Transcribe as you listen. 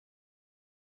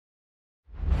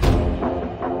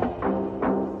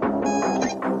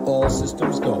All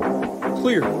systems go.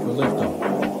 Clear for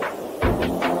liftoff.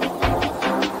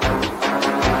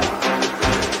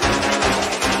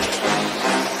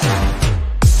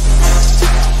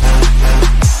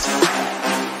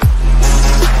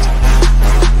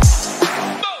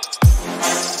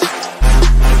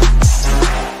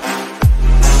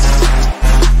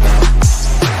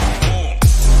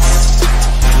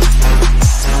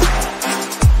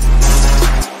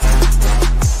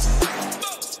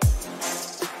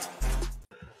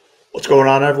 What's going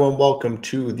on, everyone? Welcome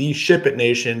to the SHIPIT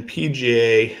Nation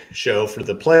PGA show for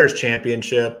the Players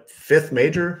Championship. Fifth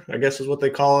major, I guess is what they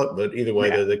call it. But either way,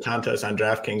 the contests on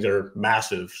DraftKings are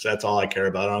massive. So that's all I care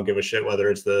about. I don't give a shit whether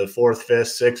it's the fourth, fifth,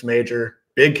 sixth major.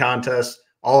 Big contests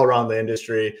all around the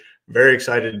industry. Very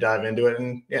excited to dive into it.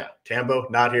 And yeah, Tambo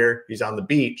not here. He's on the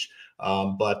beach.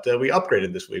 But we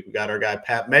upgraded this week. We got our guy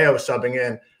Pat Mayo subbing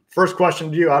in. First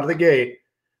question to you out of the gate.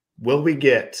 Will we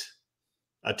get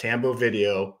a Tambo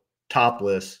video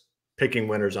topless picking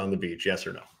winners on the beach? Yes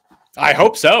or no? I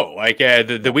hope so. Like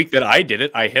the week that I did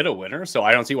it, I hit a winner, so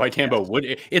I don't see why Tambo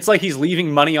would. It's like he's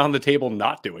leaving money on the table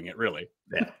not doing it, really.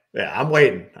 Yeah, I'm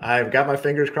waiting. I've got my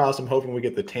fingers crossed. I'm hoping we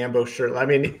get the Tambo shirt. I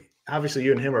mean, obviously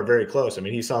you and him are very close. I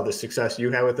mean, he saw the success you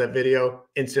had with that video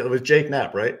instantly. It was Jake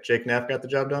Knapp, right? Jake Knapp got the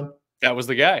job done? That was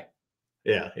the guy.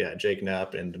 Yeah, Jake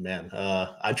Knapp. And man,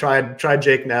 I tried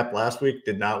Jake Knapp last week.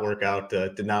 Did not work out.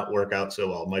 Did not work out so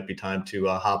well. It might be time to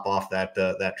hop off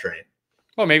that train.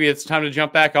 Well, maybe it's time to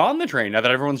jump back on the train now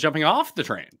that everyone's jumping off the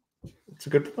train. It's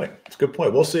a good point. It's a good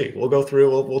point. We'll see. We'll go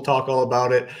through. We'll talk all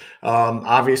about it.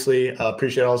 Obviously,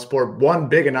 appreciate all the support. One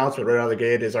big announcement right out of the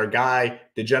gate is our guy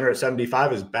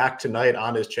Degenerate75 is back tonight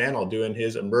on his channel doing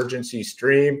his emergency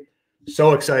stream.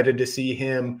 So excited to see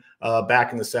him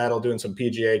back in the saddle doing some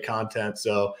PGA content.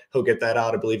 So he'll get that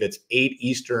out. I believe it's 8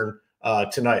 Eastern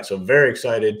tonight. So very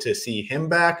excited to see him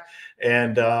back.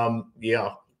 And,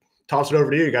 toss it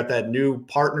over to you. You got that new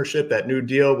partnership, that new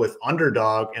deal with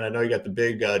Underdog. And I know you got the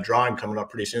big drawing coming up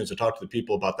pretty soon. So talk to the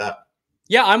people about that.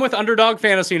 Yeah, I'm with Underdog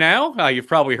Fantasy now. You've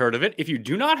probably heard of it. If you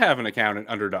do not have an account at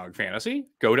Underdog Fantasy,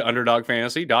 go to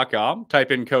UnderdogFantasy.com,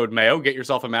 type in code Mayo, get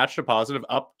yourself a match deposit of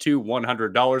up to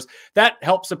 $100. That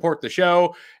helps support the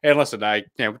show. And listen, it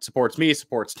supports me,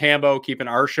 supports Tambo, keeping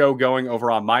our show going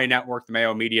over on my network, the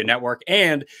Mayo Media Network.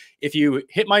 And if you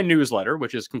hit my newsletter,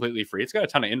 which is completely free, it's got a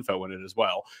ton of info in it as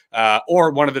well,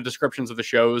 or one of the descriptions of the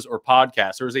shows or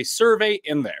podcasts, there is a survey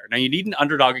in there. Now, you need an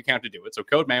Underdog account to do it. So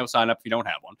code Mayo, sign up if you don't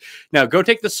have one. Now, go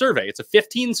take the survey. It's a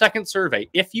 15-second survey.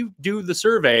 If you do the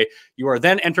survey, you are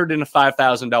then entered in a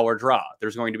 $5,000 draw.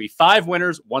 There's going to be 5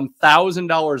 winners,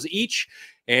 $1,000 each.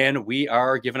 And we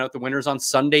are giving out the winners on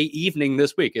Sunday evening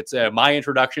this week. It's my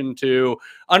introduction to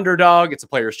Underdog. It's a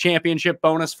Players Championship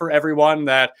bonus for everyone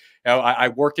that I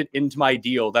worked it into my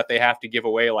deal that they have to give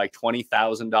away like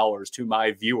 $20,000 to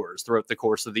my viewers throughout the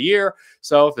course of the year.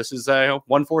 So this is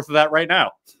 1/4 of that right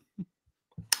now.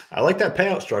 I like that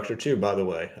payout structure too, by the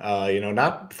way.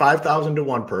 Not 5,000 to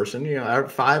one person. I have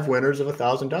 5 winners of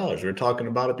 $1,000. We were talking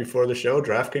about it before the show.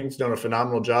 DraftKings done a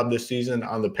phenomenal job this season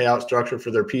on the payout structure for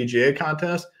their PGA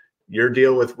contest. Your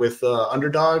deal with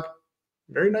Underdog,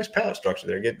 very nice payout structure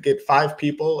there. Get 5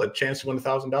 people a chance to win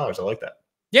 $1,000. I like that.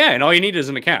 Yeah, and all you need is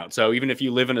an account. So even if you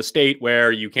live in a state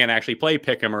where you can't actually play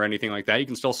Pick'em or anything like that, you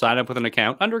can still sign up with an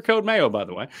account under code Mayo, by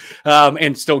the way,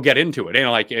 and still get into it.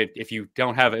 And if you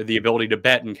don't have the ability to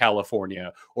bet in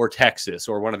California or Texas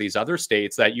or one of these other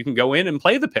states, that you can go in and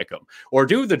play the Pick'em or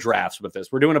do the drafts with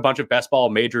this. We're doing a bunch of best ball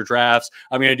major drafts.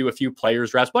 I'm going to do a few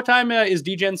players drafts. What time is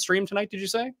DGen stream tonight, did you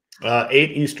say? 8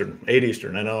 Eastern. 8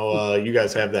 Eastern. I know you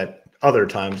guys have that other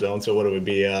time zone. So what it would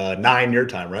be 9 your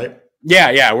time, right?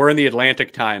 Yeah, we're in the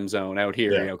Atlantic time zone out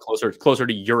here, closer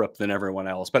to Europe than everyone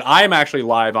else. But I am actually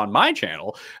live on my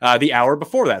channel the hour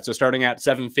before that, so starting at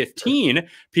 7:15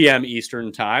 p.m.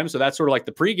 Eastern time. So that's sort of like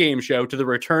the pregame show to the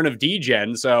return of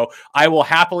DGen. So I will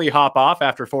happily hop off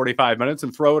after 45 minutes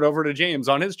and throw it over to James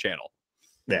on his channel.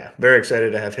 Yeah, very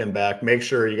excited to have him back. Make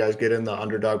sure you guys get in the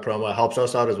Underdog promo. It helps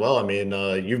us out as well. I mean,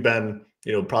 you've been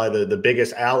probably the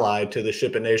biggest ally to the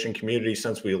SHIPIT Nation community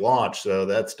since we launched. So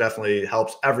that's definitely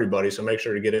helps everybody. So make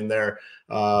sure to get in there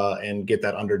and get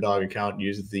that Underdog account.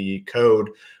 Use the code.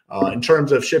 In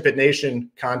terms of SHIPIT Nation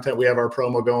content, we have our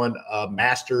promo going,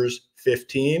 Masters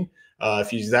 15.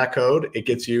 If you use that code, it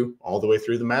gets you all the way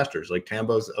through the Masters. Like,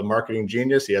 Tambo's a marketing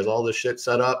genius. He has all this shit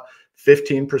set up.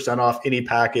 15% off any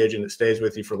package, and it stays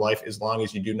with you for life as long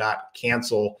as you do not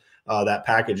cancel that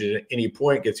package at any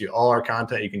point. Gets you all our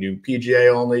content. You can do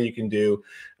PGA only. You can do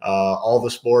all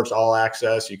the sports, all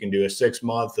access. You can do a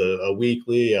 6-month, a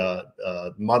weekly, a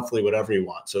monthly, whatever you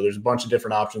want. So there's a bunch of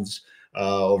different options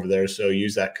over there. So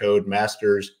use that code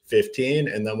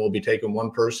MASTERS15, and then we'll be taking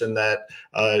one person that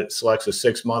selects a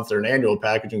 6-month or an annual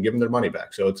package and give them their money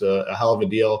back. So it's a hell of a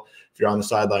deal. If you're on the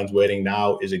sidelines waiting,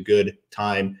 now is a good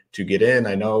time to get in.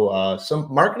 I know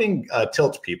some marketing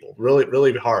tilts people really,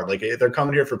 really hard. Like they're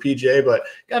coming here for PGA, but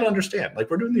you got to understand, like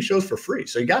we're doing these shows for free.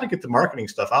 So you got to get the marketing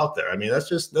stuff out there. I mean,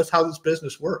 that's how this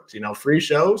business works. You know, free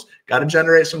shows, got to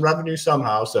generate some revenue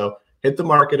somehow. So hit the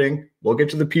marketing. We'll get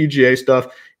to the PGA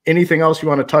stuff. Anything else you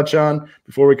want to touch on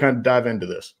before we kind of dive into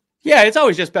this? Yeah, it's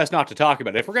always just best not to talk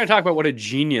about it. If we're going to talk about what a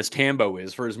genius Tambo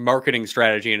is for his marketing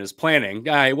strategy and his planning,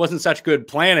 it wasn't such good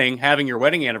planning having your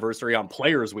wedding anniversary on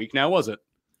Players Week now, was it?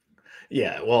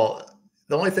 Yeah, well,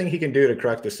 the only thing he can do to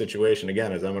correct this situation,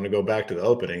 again, is I'm going to go back to the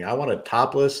opening. I want a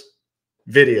topless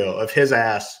video of his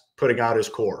ass putting out his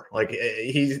core. Like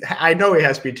I know he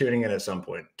has to be tuning in at some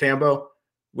point. Tambo,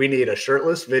 we need a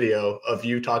shirtless video of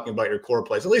you talking about your core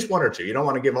plays, at least one or two. You don't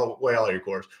want to give away all your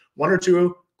cores. 1 or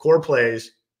 2 core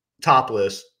plays,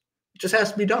 topless. It just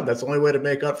has to be done. That's the only way to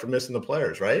make up for missing the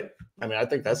Players, right? I mean, I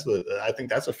think that's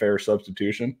a fair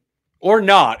substitution. Or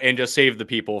not, and just save the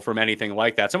people from anything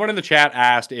like that. Someone in the chat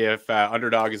asked if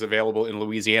Underdog is available in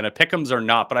Louisiana. Pick'ems are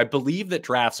not, but I believe that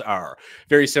drafts are.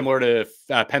 Very similar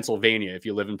to Pennsylvania, if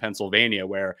you live in Pennsylvania,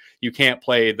 where you can't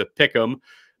play the Pick'em.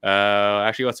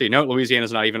 Actually, let's see. No,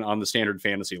 Louisiana's not even on the standard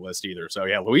fantasy list either. So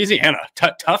yeah, Louisiana,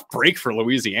 tough break for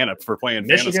Louisiana for playing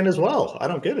Michigan fantasy. As well. I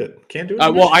don't get it. Can't do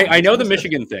it. Well, I know the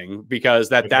Michigan thing because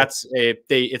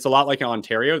it's a lot like in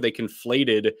Ontario. They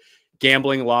conflated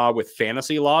gambling law with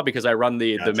fantasy law because I run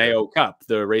the Mayo Cup,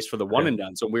 the race for the one and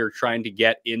done. So we were trying to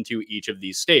get into each of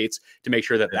these states to make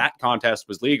sure that that contest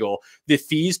was legal. The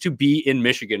fees to be in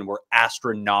Michigan were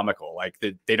astronomical. Like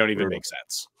they don't even make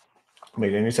sense.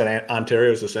 Wait, and you said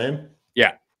Ontario is the same?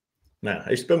 Yeah. Man, I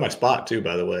used to spend my spot too,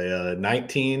 by the way,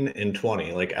 19 and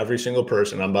 20, like every single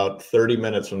person. I'm about 30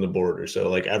 minutes from the border. So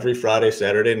like every Friday,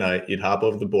 Saturday night, you'd hop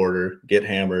over the border, get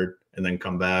hammered, and then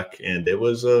come back. And it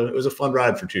was a fun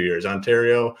ride for 2 years.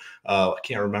 Ontario, I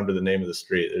can't remember the name of the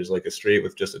street. There's like a street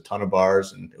with just a ton of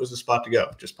bars, and it was a spot to go.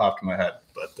 It just popped in my head,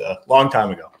 but long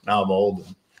time ago. Now I'm old.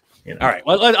 And, you know. All right.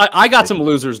 Well, I got some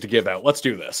losers to give out. Let's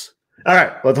do this. All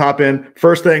right, let's hop in.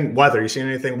 First thing, weather. You seen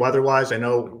anything weather-wise? I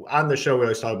know on the show we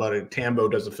always talk about it. Tambo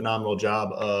does a phenomenal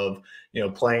job of,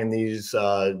 playing these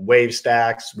wave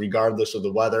stacks regardless of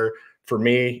the weather. For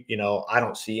me, I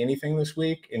don't see anything this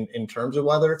week in terms of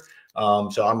weather.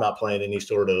 So I'm not playing any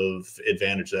sort of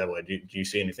advantage that way. Do you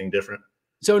see anything different?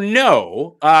 So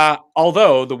no,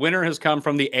 although the winner has come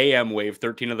from the AM wave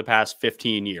 13 of the past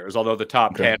 15 years, although the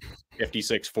top 10,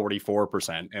 56,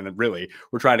 44%. And really,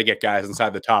 we're trying to get guys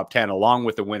inside the top 10 along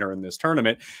with the winner in this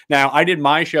tournament. Now, I did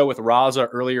my show with Raza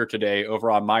earlier today over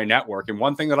on my network. And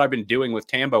one thing that I've been doing with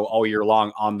Tambo all year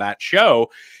long on that show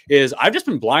is I've just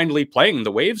been blindly playing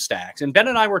the wave stacks. And Ben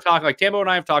and I were talking, like Tambo and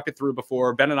I have talked it through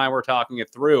before. Ben and I were talking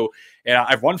it through. And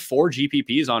I've won 4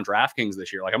 GPPs on DraftKings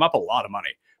this year. Like I'm up a lot of money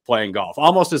playing golf,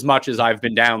 almost as much as I've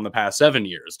been down the past 7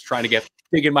 years, trying to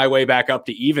digging my way back up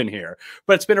to even here.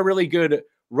 But it's been a really good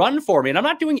run for me, and I'm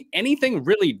not doing anything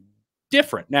really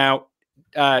different. Now,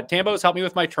 Tambo has helped me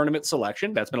with my tournament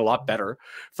selection. That's been a lot better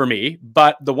for me.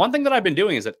 But the one thing that I've been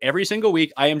doing is that every single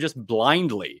week, I am just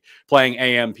blindly playing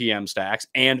AM, PM stacks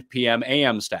and PM,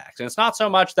 AM stacks. And it's not so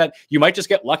much that you might just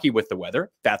get lucky with the weather.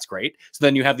 That's great. So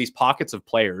then you have these pockets of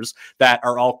players that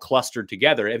are all clustered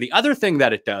together. And the other thing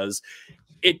that it does,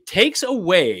 it takes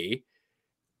away,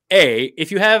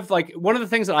 if you have like one of the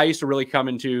things that I used to really come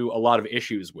into a lot of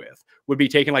issues with would be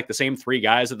taking like the same 3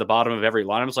 guys at the bottom of every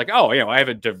lineup. It's like, oh, I have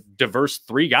a diverse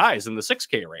 3 guys in the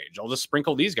 6K range. I'll just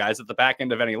sprinkle these guys at the back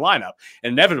end of any lineup.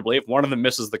 And inevitably, if one of them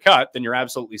misses the cut, then you're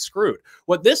absolutely screwed.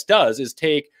 What this does is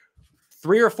take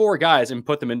 3 or 4 guys and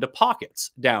put them into pockets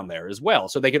down there as well.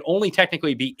 So they can only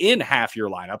technically be in half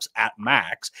your lineups at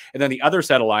max. And then the other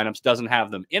set of lineups doesn't have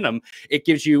them in them. It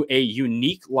gives you a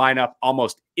unique lineup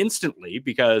almost instantly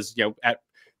because,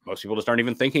 most people just aren't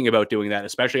even thinking about doing that,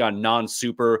 especially on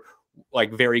non-super,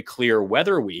 like very clear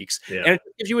weather weeks. Yeah. And it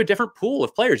gives you a different pool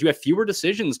of players. You have fewer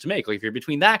decisions to make. Like if you're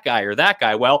between that guy or that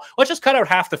guy, well, let's just cut out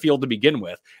half the field to begin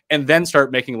with and then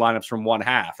start making lineups from one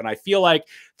half. And I feel like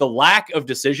the lack of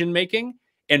decision making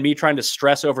and me trying to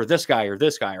stress over this guy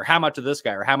or how much of this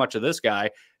guy or how much of this guy,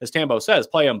 as Tambo says,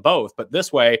 play them both. But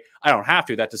this way I don't have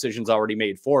to. That decision's already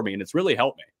made for me. And it's really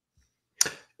helped me.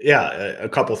 Yeah, a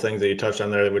couple things that you touched on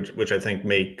there, which I think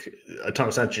make a ton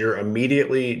of sense. You're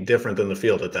immediately different than the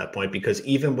field at that point, because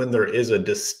even when there is a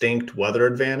distinct weather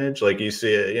advantage, like you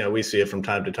see it, we see it from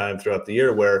time to time throughout the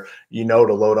year where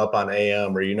to load up on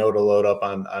AM or to load up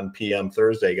on PM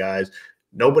Thursday guys.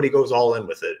 nobody goes all in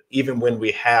with it, even when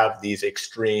we have these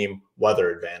extreme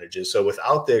weather advantages. So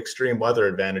without the extreme weather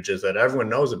advantages that everyone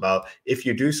knows about, if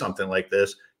you do something like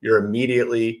this, you're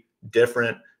immediately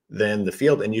different than the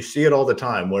field. And you see it all the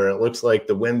time where it looks like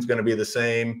the wind's going to be the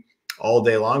same all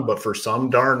day long, but for some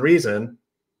darn reason,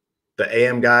 the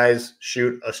AM guys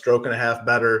shoot a stroke and a half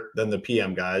better than the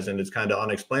PM guys, and it's kind of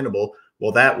unexplainable.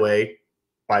 Well, that way,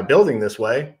 by building this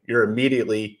way, you're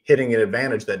immediately hitting an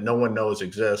advantage that no one knows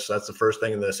exists. That's the first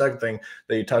thing. And the second thing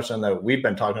that you touched on that we've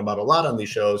been talking about a lot on these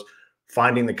shows,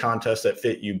 finding the contests that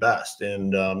fit you best.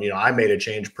 And, I made a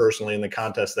change personally in the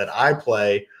contest that I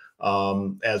play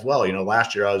as well.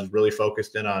 Last year I was really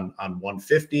focused in on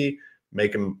 150,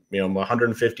 making,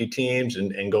 150 teams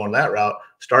and going that route.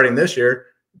 Starting this year,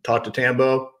 talked to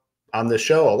Tambo on this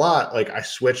show a lot. Like, I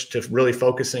switched to really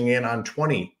focusing in on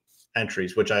 20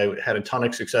 entries, which I had a ton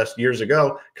of success years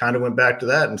ago, kind of went back to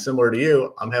that. And similar to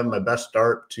you, I'm having my best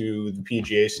start to the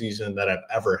PGA season that I've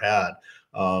ever had.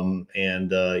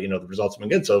 The results have been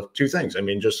good. So two things.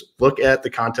 Just look at the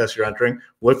contest you're entering,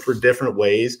 look for different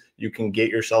ways you can get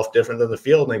yourself different than the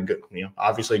field. And,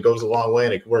 obviously it goes a long way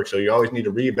and it can work. So you always need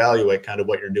to reevaluate kind of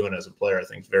what you're doing as a player. I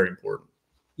think is very important.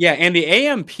 Yeah, and the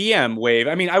AM PM wave,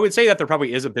 I would say that there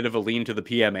probably is a bit of a lean to the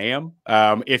PM AM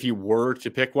if you were to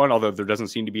pick one, although there doesn't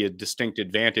seem to be a distinct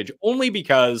advantage, only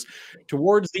because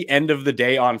towards the end of the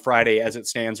day on Friday, as it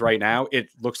stands right now, it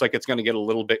looks like it's going to get a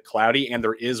little bit cloudy, and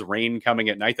there is rain coming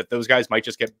at night that those guys might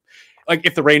just get, like,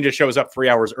 if the rain just shows up 3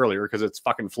 hours earlier because it's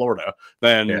fucking Florida,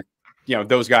 then... Yeah.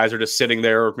 Those guys are just sitting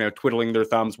there, twiddling their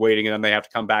thumbs, waiting, and then they have to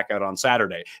come back out on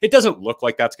Saturday. It doesn't look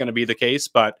like that's going to be the case,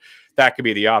 but that could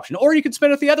be the option. Or you could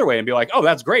spin it the other way and be like, oh,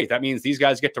 that's great. That means these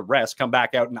guys get to rest, come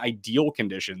back out in ideal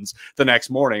conditions the next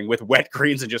morning with wet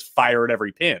greens and just fire at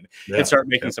every pin and start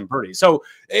making some birdies. So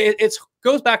it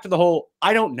goes back to the whole,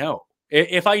 I don't know.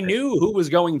 If I knew who was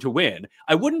going to win,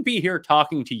 I wouldn't be here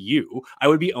talking to you. I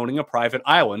would be owning a private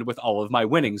island with all of my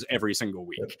winnings every single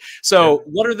week. So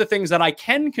what are the things that I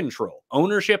can control?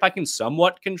 Ownership, I can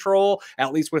somewhat control,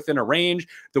 at least within a range.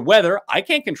 The weather, I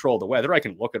can't control the weather. I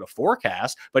can look at a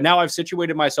forecast, but now I've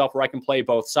situated myself where I can play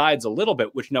both sides a little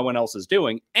bit, which no one else is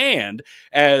doing. And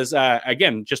as,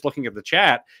 again, just looking at the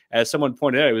chat, as someone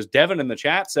pointed out, it was Devin in the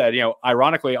chat said,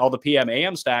 ironically, all the PM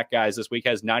AM stack guys this week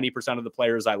has 90% of the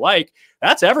players I like.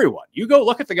 That's everyone. You go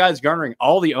look at the guys garnering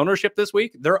all the ownership this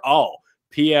week. They're all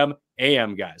PM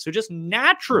AM guys. So just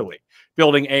naturally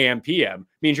building AM PM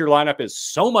means your lineup is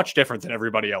so much different than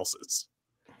everybody else's.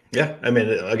 Yeah.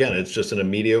 Again, it's just an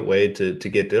immediate way to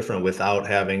get different without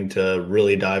having to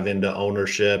really dive into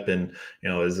ownership. And,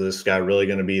 is this guy really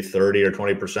going to be 30 or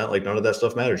 20%? Like, none of that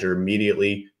stuff matters. You're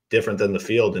immediately different than the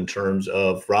field in terms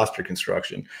of roster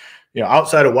construction.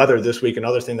 Outside of weather this week,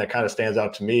 another thing that kind of stands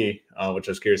out to me, which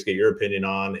I was curious to get your opinion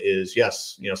on, is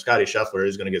yes, Scotty Scheffler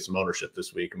is going to get some ownership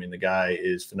this week. The guy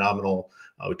is phenomenal.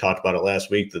 We talked about it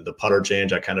last week, the putter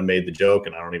change. I kind of made the joke,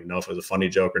 and I don't even know if it was a funny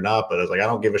joke or not, but I was like, I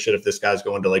don't give a shit if this guy's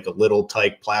going to like a little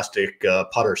tight plastic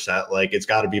putter set. Like, it's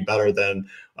got to be better than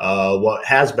what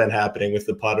has been happening with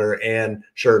the putter. And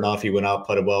sure enough, he went out,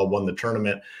 putted well, won the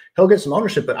tournament. He'll get some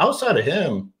ownership, but outside of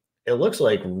him, it looks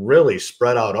like really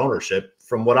spread out ownership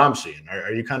from what I'm seeing.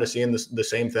 Are you kind of seeing the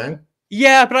same thing?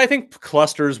 Yeah, but I think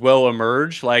clusters will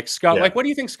emerge. Like, Scott, like, what do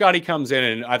you think Scotty comes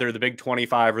in either the big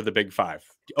 25 or the big 5?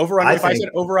 Over under, if I said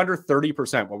over under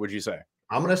 30%, what would you say?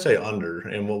 I'm going to say under,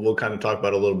 and we'll kind of talk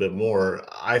about it a little bit more.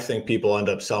 I think people end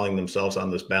up selling themselves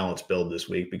on this balance build this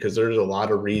week because there's a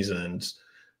lot of reasons,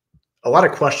 a lot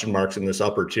of question marks in this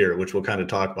upper tier, which we'll kind of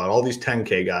talk about. All these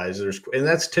 10K guys, and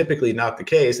that's typically not the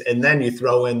case. And then you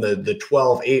throw in the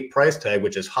 12.8 price tag,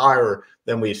 which is higher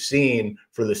than we've seen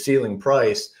for the ceiling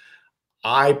price.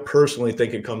 I personally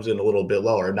think it comes in a little bit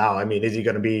lower. Now, is he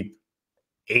going to be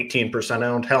 18%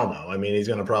 owned? Hell no. He's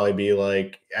going to probably be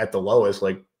like at the lowest,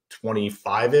 like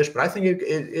 25-ish, but I think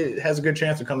it has a good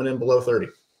chance of coming in below 30.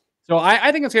 So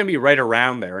I think it's going to be right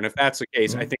around there. And if that's the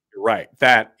case, I think you're right.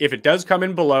 That if it does come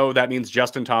in below, that means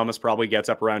Justin Thomas probably gets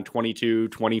up around 22,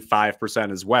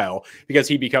 25% as well, because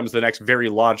he becomes the next very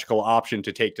logical option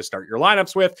to take to start your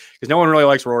lineups with, because no one really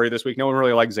likes Rory this week. No one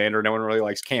really likes Xander. No one really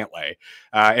likes Cantlay.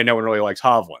 And no one really likes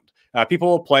Hovland. People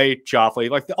will play Schauffele.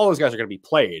 Like, all those guys are going to be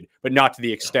played, but not to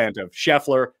the extent of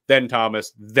Scheffler, then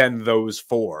Thomas, then those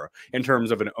four in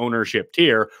terms of an ownership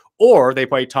tier. Or they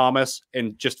play Thomas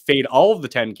and just fade all of the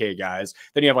 10K guys.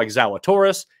 Then you have like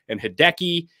Zalatoris and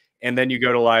Hideki, and then you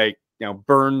go to like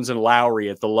Burns and Lowry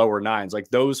at the lower nines. Like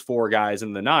those 4 guys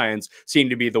in the nines seem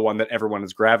to be the one that everyone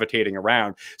is gravitating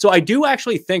around. So I do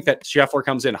actually think that Scheffler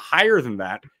comes in higher than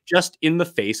that, just in the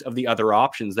face of the other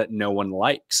options that no one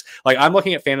likes. Like I'm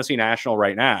looking at Fantasy National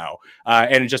right now,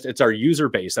 and it's our user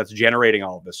base that's generating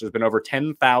all of this. There's been over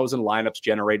 10,000 lineups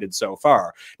generated so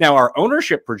far. Now, our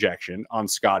ownership projection on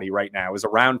Scotty right now is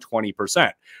around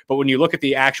 20%. But when you look at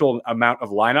the actual amount of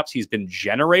lineups he's been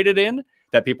generated in,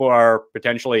 that people are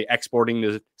potentially exporting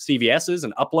to CVSs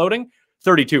and uploading,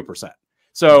 32%.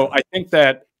 So I think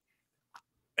that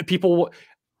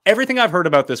everything I've heard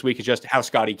about this week is just how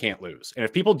Scotty can't lose. And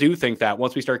if people do think that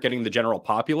once we start getting the general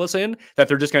populace in, that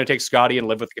they're just going to take Scotty and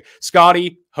live with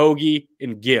Scotty, Hoagie,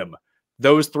 and Gim.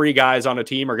 Those 3 guys on a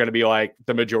team are going to be like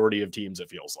the majority of teams, it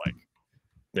feels like.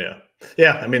 Yeah.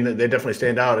 Yeah. I mean, they definitely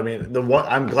stand out. I mean,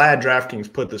 I'm glad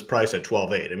DraftKings put this price at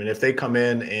 12.8. I mean, if they come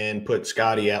in and put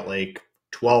Scotty at like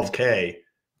 12K,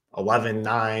 11.9,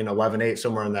 11.8,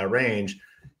 somewhere in that range,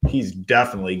 he's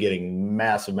definitely getting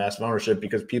massive ownership,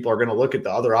 because people are going to look at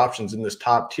the other options in this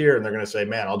top tier and they're going to say,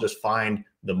 man, I'll just find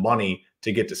the money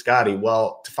to get to Scotty.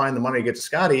 Well, to find the money to get to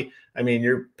Scotty, I mean,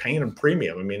 you're paying him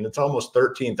premium. I mean, it's almost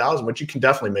 13,000, but you can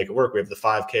definitely make it work. We have the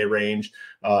 5K range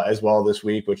as well this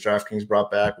week, which DraftKings brought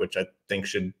back, which I think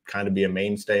should kind of be a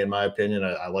mainstay in my opinion.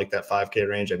 I like that 5K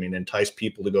range. I mean, entice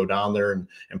people to go down there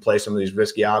and play some of these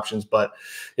risky options. But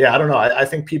yeah, I don't know. I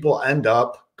think people end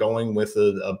up going with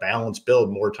a balanced build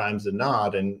more times than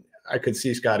not. And I could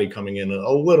see Scotty coming in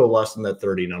a little less than that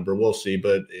 30 number. We'll see.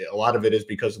 But a lot of it is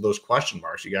because of those question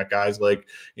marks. You got guys like,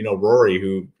 Rory,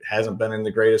 who hasn't been in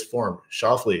the greatest form.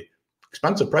 Schauffele,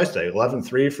 expensive price tag.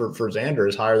 11.3 for Xander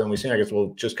is higher than we've seen. I guess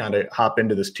we'll just kind of hop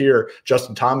into this tier.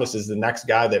 Justin Thomas is the next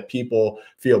guy that people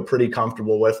feel pretty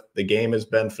comfortable with. The game has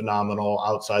been phenomenal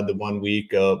outside the 1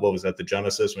 week. What was that? The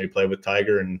Genesis, when he played with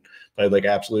Tiger and played like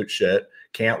absolute shit.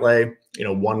 Cantlay,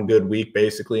 1 good week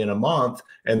basically in a month.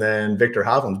 And then Victor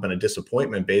Hovland's been a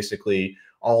disappointment basically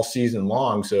all season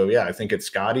long. So yeah, I think it's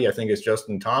Scotty. I think it's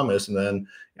Justin Thomas. And then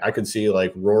I could see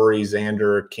like Rory,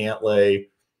 Xander, Cantlay,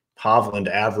 Hovland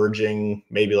averaging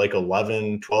maybe like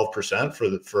 11,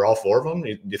 12% for all 4 of them.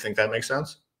 Do you think that makes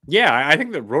sense? Yeah, I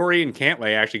think that Rory and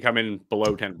Cantlay actually come in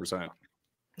below 10%.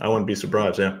 I wouldn't be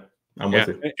surprised. Yeah, I'm with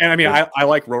you. And I mean, I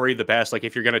like Rory the best. Like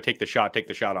if you're going to take the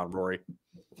shot on Rory.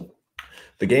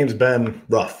 The game's been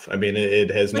rough. I mean,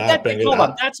 it has not been. Hold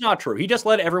on, that's not true. He just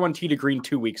led everyone tee to green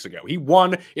 2 weeks ago. He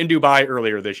won in Dubai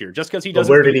earlier this year. Just because he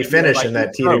doesn't. Where did he finish in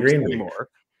that tee to green anymore?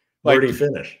 Where did he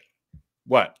finish?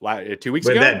 What, 2 weeks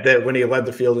ago? That when he led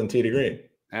the field in tee to green.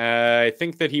 I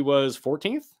think that he was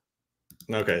 14th.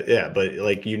 Okay, yeah, but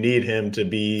like you need him to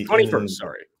be 21st.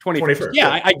 Sorry, 21st.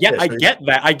 Yeah, I get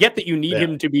that. I get that you need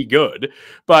him to be good,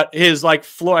 but his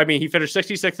floor. I mean, he finished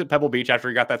 66th at Pebble Beach after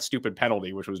he got that stupid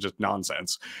penalty, which was just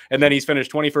nonsense. And then he's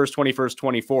finished 21st,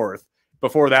 24th.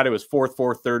 Before that, it was 4th,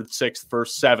 3rd, 6th,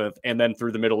 1st, 7th, and then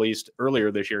through the Middle East earlier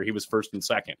this year, he was 1st and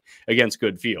 2nd against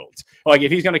good fields. Like,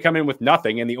 if he's going to come in with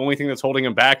nothing, and the only thing that's holding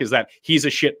him back is that he's a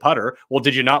shit putter, well,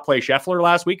 did you not play Scheffler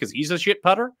last week because he's a shit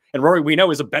putter? And Rory, we know,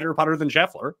 is a better putter than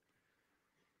Scheffler.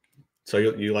 So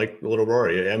you like little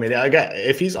Rory? I mean,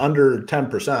 if he's under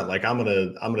 10%, like I'm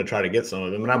gonna try to get some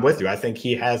of him, and I'm with you. I think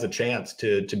he has a chance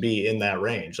to be in that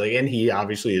range. Like, and he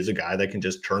obviously is a guy that can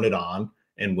just turn it on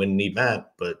and win an event,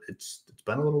 but it's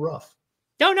been a little rough.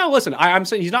 No, listen, I'm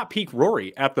saying he's not peak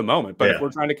Rory at the moment, but if we're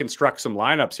trying to construct some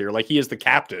lineups here, like he is the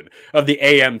captain of the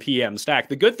AM PM stack.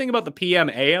 The good thing about the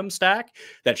PM AM stack,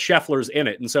 that Scheffler's in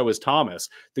it, and so is Thomas.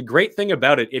 The great thing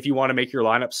about it, if you want to make your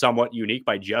lineup somewhat unique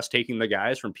by just taking the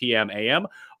guys from PM AM,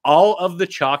 all of the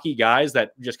chalky guys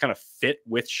that just kind of fit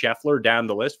with Scheffler down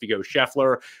the list, if you go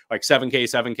Scheffler, like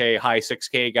 7K, high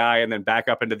 6K guy, and then back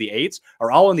up into the 8s, are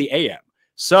all in the AM.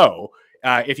 So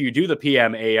if you do the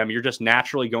PM AM, you're just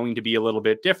naturally going to be a little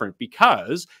bit different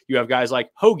because you have guys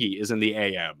like Hoagie is in the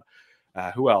AM.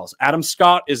 Who else? Adam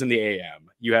Scott is in the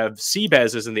AM. You have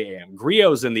Seabez is in the AM.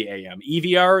 Griot's in the AM.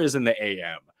 EVR is in the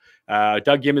AM.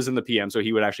 Doug Gim is in the PM, so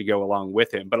he would actually go along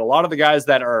with him. But a lot of the guys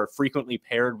that are frequently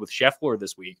paired with Scheffler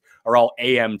this week are all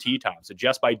AM tee times. So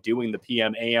just by doing the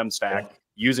PM AM stack,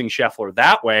 using Scheffler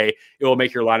that way, it will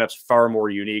make your lineups far more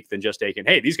unique than just taking,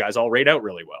 hey, these guys all rate out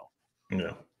really well.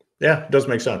 Yeah. Yeah, it does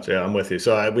make sense. Yeah, I'm with you.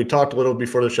 So we talked a little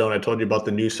before the show, and I told you about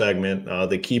the new segment,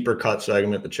 the keeper cut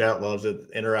segment. The chat loves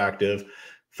it. Interactive.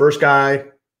 First guy,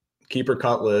 keeper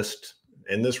cut list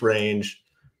in this range.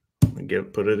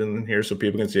 Put it in here so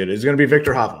people can see it. It's going to be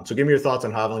Victor Hovland. So give me your thoughts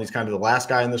on Hovland. He's kind of the last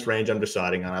guy in this range I'm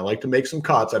deciding on. I like to make some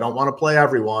cuts. I don't want to play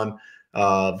everyone.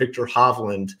 Victor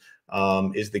Hovland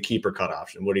is the keeper cut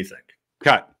option. What do you think?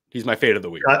 Cut. He's my fade of the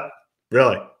week. Cut?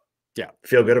 Really? Yeah.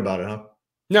 Feel good about it, huh?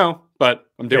 No, but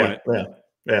I'm doing it.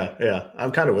 Yeah.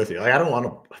 I'm kind of with you. Like, I don't want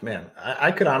to, man,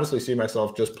 I could honestly see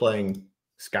myself just playing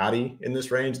Scotty in this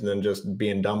range and then just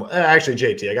being done. Actually,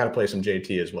 JT, I got to play some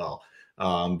JT as well.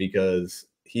 Because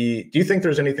do you think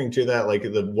there's anything to that? Like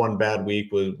the one bad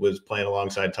week was playing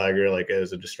alongside Tiger, like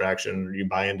as a distraction. Are you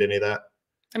buy into any of that?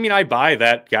 I mean, I buy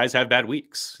that guys have bad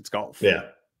weeks. It's golf.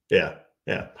 Yeah.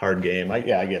 Hard game. I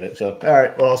get it. So, all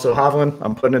right. Well, so Hovland,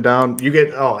 I'm putting it down. You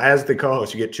get, as the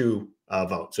co-host, you get 2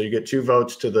 votes. So you get 2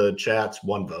 votes to the chats,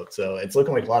 1 vote. So it's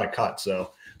looking like a lot of cuts.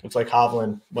 So looks like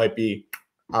Hovland might be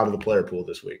out of the player pool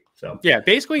this week. So yeah,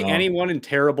 basically anyone in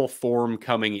terrible form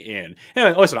coming in.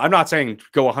 And listen, I'm not saying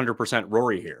go 100%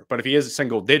 Rory here, but if he is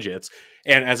single digits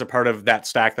and as a part of that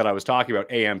stack that I was talking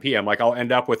about, AM/PM, like I'll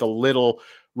end up with a little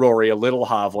Rory, a little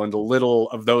Hovland, a little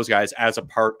of those guys as a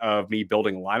part of me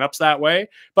building lineups that way.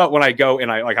 But when I go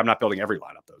and I'm not building every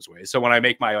lineup those ways. So when I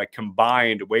make my like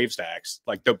combined wave stacks,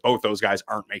 like both those guys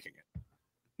aren't making it.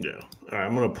 Yeah. All right.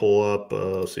 I'm going to pull up,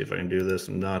 see if I can do this.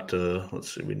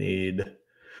 Let's see.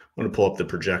 I'm going to pull up the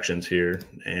projections here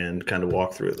and kind of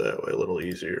walk through it that way a little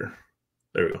easier.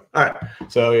 There we go. All right.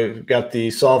 So we've got the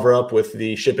solver up with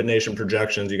the SHIPIT Nation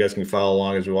projections. You guys can follow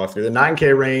along as we walk through. The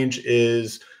 9K range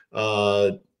is,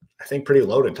 I think, pretty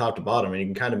loaded top to bottom. And you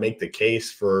can kind of make the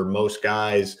case for most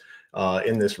guys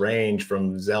in this range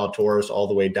from Zalatoris all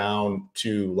the way down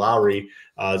to Lowry.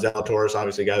 Zalatoris,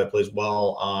 obviously a guy that plays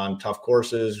well on tough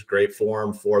courses, great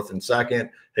form, 4th and 2nd.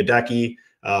 Hideki.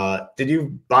 Did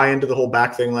you buy into the whole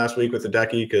back thing last week with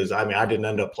Hideki? Because I didn't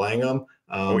end up playing him,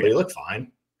 but he looked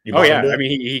fine. I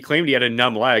mean, he claimed he had a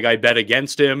numb leg. I bet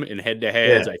against him in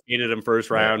head-to-heads. I hated him first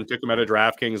round, took him out of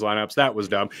DraftKings lineups. That was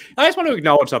dumb. I just want to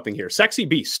acknowledge something here. Sexy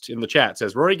Beast in the chat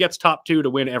says, Rory gets top 2 to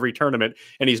win every tournament,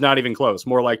 and he's not even close.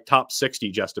 More like top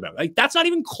 60 just about. Like, that's not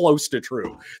even close to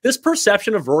true. This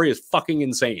perception of Rory is fucking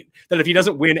insane, that if he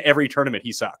doesn't win every tournament,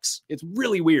 he sucks. It's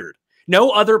really weird. No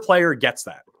other player gets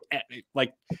that.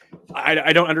 Like,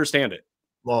 I don't understand it.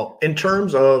 Well, in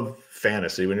terms of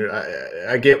fantasy, when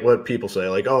I get what people say,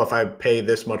 like, oh, if I pay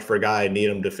this much for a guy, I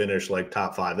need him to finish like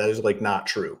top 5. That is like not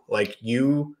true. Like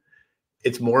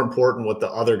it's more important what the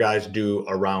other guys do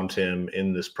around him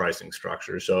in this pricing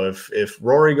structure. So if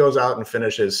Rory goes out and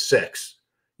finishes 6,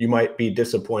 you might be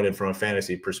disappointed from a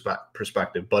fantasy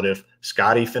perspective. But if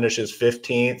Scotty finishes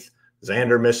 15th,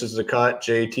 Xander misses the cut,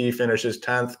 JT finishes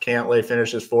 10th, Cantlay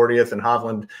finishes 40th, and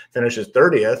Hovland finishes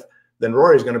 30th, then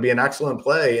Rory's going to be an excellent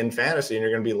play in fantasy, and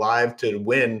you're going to be live to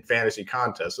win fantasy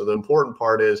contests. So the important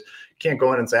part is you can't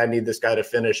go in and say, I need this guy to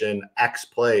finish in X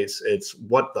place. It's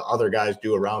what the other guys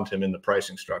do around him in the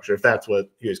pricing structure, if that's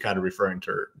what he was kind of referring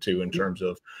to in terms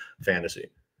of fantasy.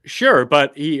 Sure,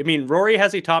 but Rory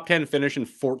has a top 10 finish in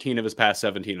 14 of his past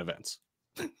 17 events.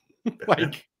 But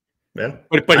he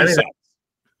sucks.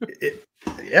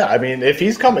 If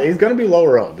he's coming, he's going to be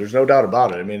lower owned. There's no doubt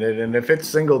about it. And if it's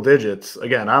single digits,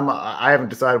 again, I haven't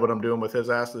decided what I'm doing with his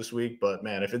ass this week, but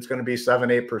man, if it's going to be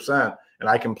 7-8% and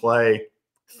I can play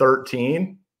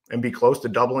 13 and be close to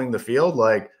doubling the field,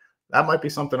 like that might be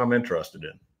something I'm interested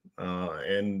in.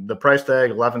 And the price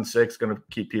tag 11.6 is going to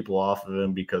keep people off of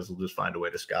him because they'll just find a way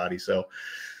to Scotty. So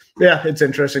yeah, it's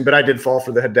interesting, but I did fall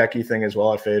for the Hideki thing as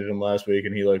well. I faded him last week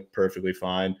and he looked perfectly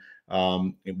fine.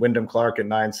 Wyndham Clark at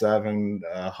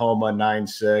 9.7, Homa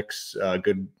 9.6,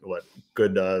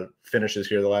 good finishes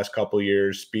here the last couple of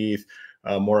years. Spieth,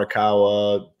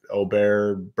 Morikawa,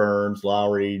 Aubert, Burns,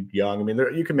 Lowry, Young.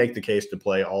 You can make the case to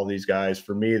play all these guys.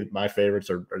 For me, my favorites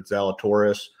are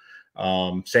Zalatoris,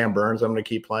 Sam Burns. I'm going to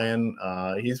keep playing.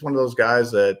 He's one of those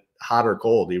guys that hot or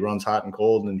cold. He runs hot and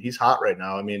cold, and he's hot right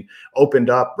now.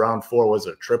 Opened up round 4 was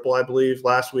a triple, I believe,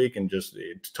 last week, and just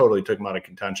it totally took him out of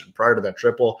contention. Prior to that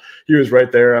triple, he was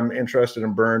right there. I'm interested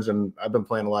in Burns, and I've been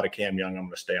playing a lot of Cam Young. I'm going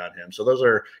to stay on him. So those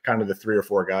are kind of the 3 or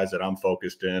 4 guys that I'm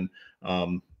focused on.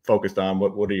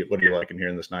 What are you liking here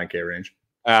in this 9K range?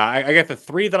 I got the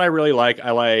 3 that I really like.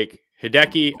 I like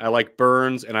Hideki, I like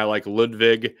Burns, and I like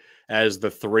Ludwig as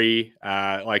the 3.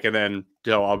 And then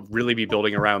I'll really be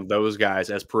building around those guys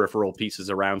as peripheral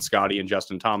pieces around Scotty and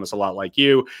Justin Thomas, a lot like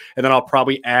you. And then I'll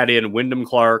probably add in Wyndham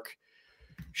Clark,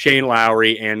 Shane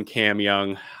Lowry, and Cam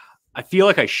Young. I feel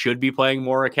like I should be playing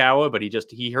Morikawa, but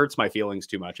he hurts my feelings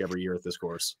too much every year at this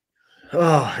course.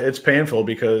 Oh, it's painful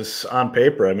because on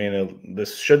paper,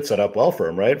 this should set up well for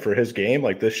him, right? For his game,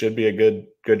 like this should be a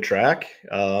good track.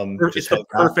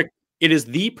 It is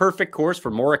the perfect course for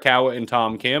Morikawa and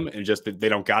Tom Kim, and just they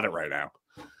don't got it right now.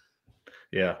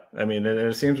 Yeah, and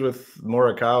it seems with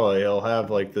Morikawa, he'll have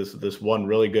like this one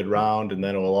really good round, and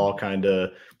then it will all kind of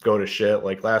go to shit.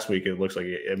 Like last week, it looks like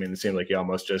it seemed like he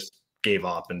almost just gave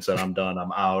up and said, I'm done,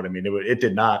 I'm out. I mean, it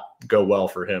did not go well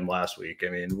for him last week. I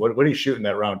mean, what he shooting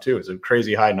that round two? It's a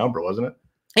crazy high number, wasn't it?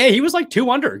 Yeah, he was like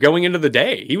 2 under going into the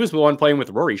day. He was the one playing with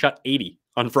Rory. He shot 80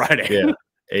 on Friday. Yeah,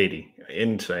 80.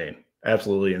 Insane.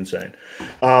 Absolutely insane.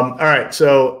 All right.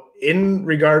 So in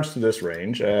regards to this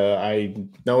range, I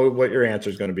know what your answer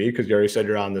is going to be because you already said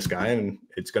you're on this guy, and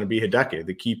it's going to be Hideki,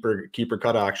 the keeper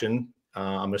cut auction.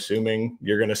 I'm assuming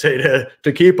you're going to say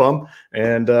to keep him,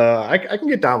 and I can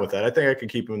get down with that. I think I can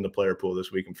keep him in the player pool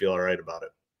this week and feel all right about it.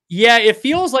 Yeah, it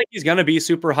feels like he's going to be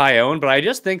super high owned, but I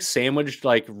just think sandwiched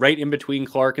like right in between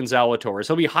Clark and Zalatoris.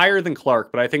 He'll be higher than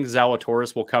Clark, but I think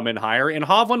Zalatoris will come in higher, and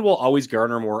Hovland will always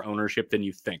garner more ownership than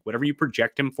you think. Whatever you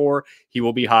project him for, he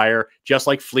will be higher, just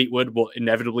like Fleetwood will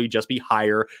inevitably just be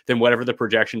higher than whatever the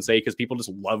projections say, because people just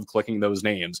love clicking those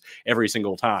names every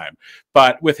single time.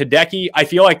 But with Hideki, I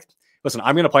feel like, listen,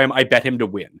 I'm going to play him. I bet him to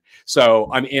win. So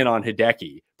I'm in on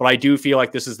Hideki. But I do feel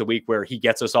like this is the week where he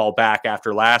gets us all back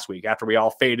after last week, after we all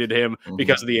faded him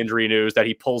because of the injury news, that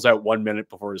he pulls out 1 minute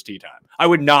before his tee time. I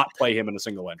would not play him in a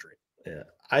single entry. Yeah.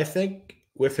 I think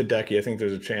with Hideki, I think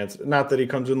there's a chance, not that he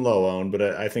comes in low owned, but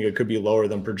I think it could be lower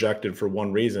than projected for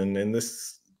one reason. And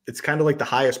it's kind of like the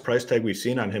highest price tag we've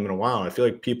seen on him in a while. I feel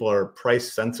like people are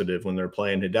price sensitive when they're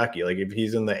playing Hideki. Like if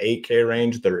he's in the 8K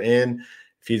range, they're in.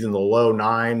 If he's in the low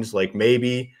 9s, like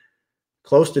maybe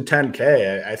close to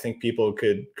 10K, I think people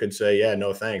could say, yeah,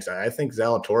 no thanks. I think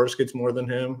Zalatoris gets more than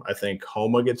him. I think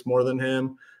Homa gets more than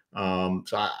him.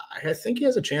 So I think he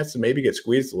has a chance to maybe get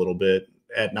squeezed a little bit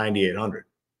at 9,800.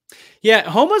 Yeah,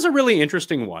 Homa's a really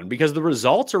interesting one because the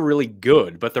results are really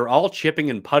good, but they're all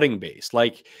chipping and putting based.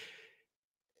 Like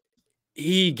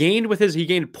he gained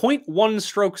 0.1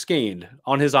 strokes gained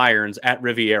on his irons at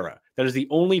Riviera. That is the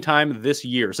only time this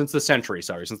year, since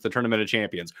the Tournament of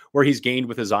Champions, where he's gained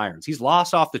with his irons. He's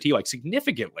lost off the tee like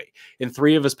significantly in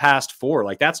 3 of his past 4.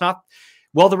 Like that's not,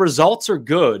 well, the results are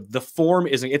good. The form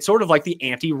isn't. It's sort of like the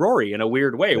anti-Rory in a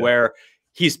weird way, where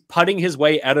he's putting his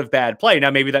way out of bad play.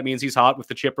 Now, maybe that means he's hot with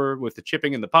the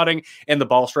chipping and the putting, and the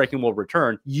ball striking will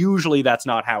return. Usually that's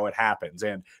not how it happens.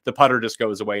 And the putter just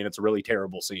goes away and it's a really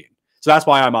terrible scene. So that's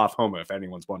why I'm off Homa, if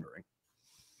anyone's wondering.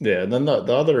 Yeah, and then the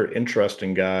other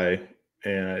interesting guy,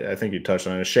 and I think you touched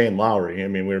on it, is Shane Lowry. I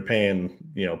mean, we were paying,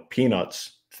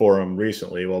 peanuts for him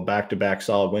recently. Well, back-to-back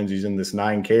solid wins. He's in this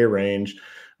 9K range.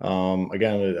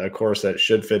 Again, a course that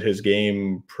should fit his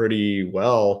game pretty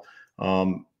well.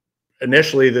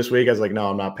 Initially this week, I was like, no,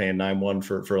 I'm not paying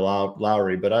 9-1 for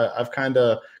Lowry, but I've kind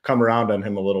of come around on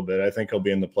him a little bit. I think he'll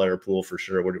be in the player pool for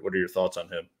sure. What are your thoughts on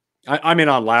him? I'm in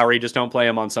on Lowry. Just don't play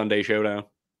him on Sunday Showdown.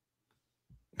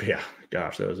 Yeah,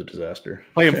 gosh, that was a disaster.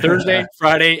 Play him Thursday,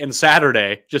 Friday, and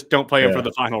Saturday. Just don't play him for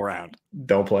the final round.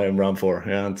 Don't play him round 4.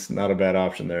 Yeah, it's not a bad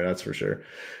option there, that's for sure.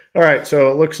 All right, so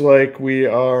it looks like we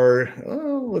are,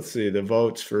 let's see, the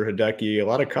votes for Hideki, a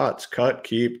lot of cuts. Cut,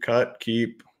 keep,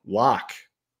 lock.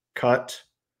 Cut,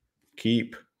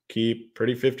 keep,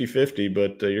 pretty 50-50,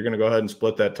 but you're going to go ahead and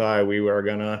split that tie. We are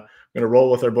going to roll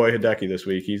with our boy Hideki this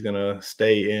week. He's going to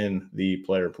stay in the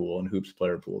player pool and Hoops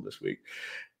player pool this week.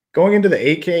 Going into the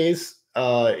 8Ks,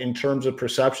 in terms of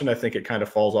perception, I think it kind of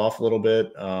falls off a little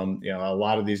bit. A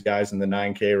lot of these guys in the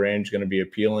 9K range are going to be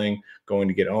appealing, going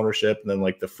to get ownership. And then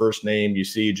like the first name you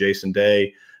see, Jason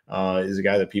Day, is a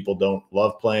guy that people don't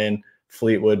love playing.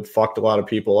 Fleetwood fucked a lot of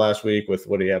people last week with,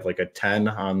 what do you have, like a 10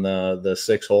 on the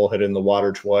 6-hole, hit in the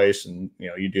water twice. And,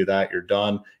 you do that, you're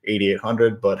done.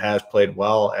 8,800, but has played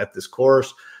well at this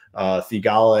course.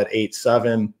 Thigala at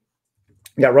 8.7.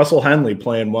 You got Russell Henley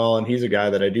playing well, and he's a guy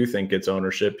that I do think gets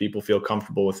ownership. People feel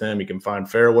comfortable with him. He can find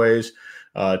fairways.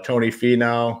 Tony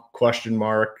Finau, question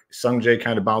mark. Sungjae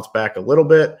kind of bounced back a little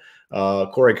bit.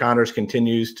 Corey Connors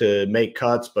continues to make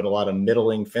cuts, but a lot of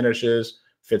middling finishes.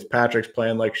 Fitzpatrick's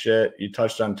playing like shit. You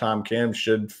touched on Tom Kim,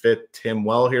 should fit him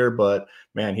well here, but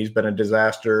man, he's been a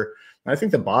disaster. And I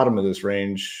think the bottom of this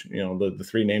range, the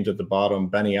 3 names at the bottom,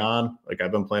 Benny On, like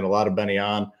I've been playing a lot of Benny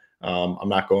On. I'm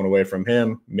not going away from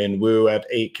him. Min Woo at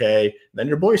 8K. Then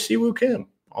your boy Siwoo Kim,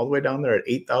 all the way down there at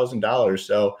 $8,000.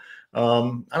 So I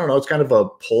don't know. It's kind of a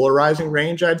polarizing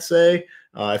range, I'd say.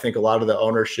 I think a lot of the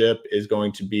ownership is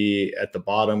going to be at the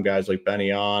bottom, guys like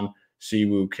Benny On,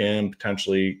 Siwoo Kim,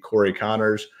 potentially Corey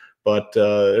Connors. But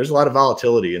there's a lot of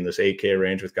volatility in this 8K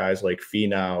range with guys like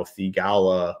Finau,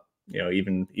 Thigala,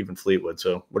 even Fleetwood.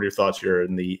 So what are your thoughts here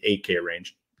in the 8K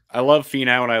range? I love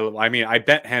Finau, and I mean, I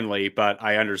bet Henley, but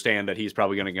I understand that he's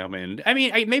probably going to come in. I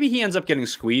mean, maybe he ends up getting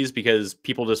squeezed because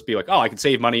people just be like, oh, I could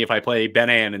save money if I play Ben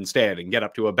An instead and get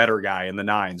up to a better guy in the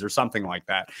 9s or something like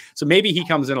that. So maybe he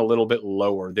comes in a little bit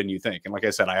lower than you think. And like I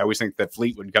said, I always think that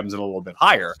Fleetwood comes in a little bit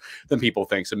higher than people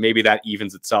think. So maybe that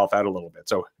evens itself out a little bit.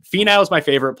 So Finau is my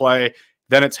favorite play.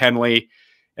 Then it's Henley.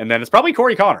 And then it's probably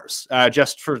Corey Connors,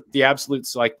 just for the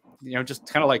absolutes, like, you know, just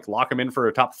kind of like lock him in for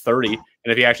a top 30. And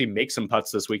if he actually makes some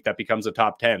putts this week, that becomes a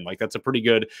top 10. Like, that's a pretty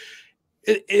good,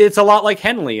 it's a lot like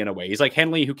Henley in a way. He's like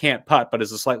Henley who can't putt, but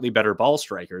is a slightly better ball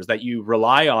striker, is that you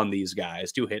rely on these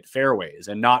guys to hit fairways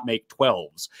and not make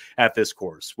 12s at this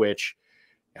course, which,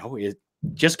 you know, is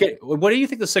just get, what do you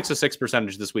think the 6-6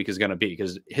 percentage this week is going to be?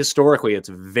 Because historically it's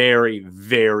very,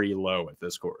 very low at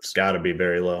this course. It's got to be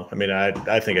very low. I mean,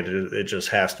 I think it just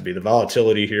has to be. The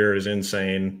volatility here is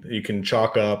insane. You can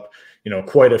chalk up, you know,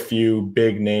 quite a few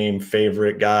big name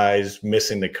favorite guys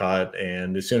missing the cut.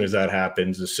 And as soon as that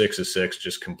happens, the 6-6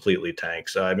 just completely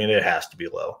tanks. So, I mean, it has to be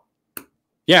low.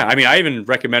 Yeah, I mean, I even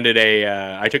recommended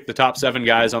I took the top 7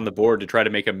 guys on the board to try to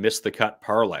make a miss the cut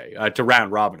parlay to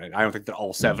round robin it. I don't think that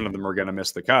all 7 of them are going to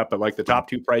miss the cut, but like the top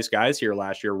 2 price guys here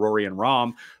last year, Rory and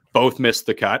Rahm, both missed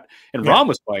the cut. And Rahm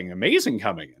was playing amazing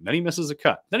coming in. Then he misses a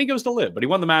cut. Then he goes to live, but he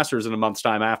won the Masters in a month's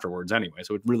time afterwards anyway,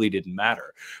 so it really didn't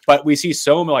matter. But we see it's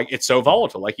so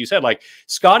volatile. Like you said, like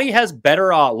Scotty has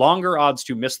better, longer odds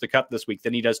to miss the cut this week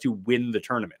than he does to win the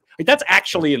tournament. Like, that's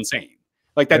actually insane.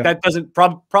 Like that doesn't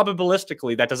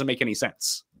probabilistically, that doesn't make any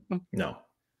sense. No,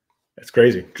 it's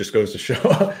crazy. Just goes to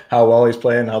show how well he's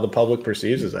playing, how the public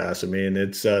perceives his ass. I mean,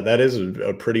 it's that is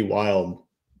a pretty wild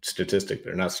statistic.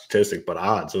 They're not statistic, but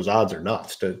odds. Those odds are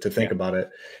nuts to think about it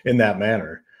in that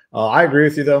manner. I agree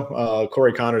with you though.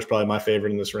 Corey Connors is probably my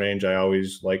favorite in this range. I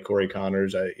always like Corey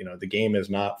Connors. You know, the game is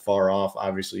not far off.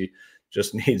 Obviously,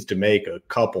 just needs to make a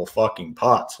couple fucking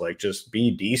putts. Like, just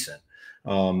be decent.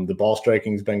 The ball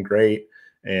striking's been great.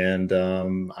 And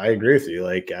I agree with you.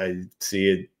 Like, I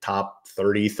see a top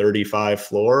 30, 35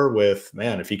 floor with,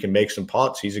 man, if he can make some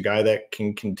putts, he's a guy that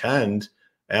can contend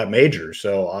at majors.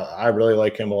 So I really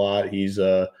like him a lot. He's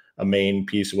a main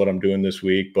piece of what I'm doing this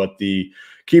week. But the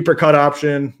keeper cut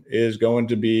option is going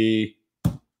to be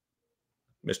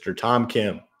Mr. Tom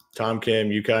Kim. Tom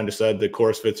Kim, you kind of said the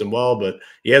course fits him well, but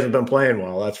he hasn't been playing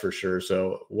well, that's for sure.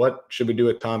 So what should we do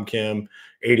with Tom Kim?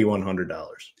 $8,100.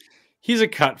 He's a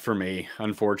cut for me,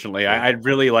 unfortunately. I'd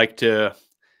really like to.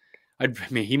 I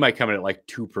mean, he might come in at like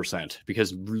 2%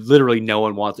 because literally no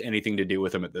one wants anything to do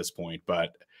with him at this point.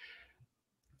 But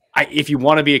if you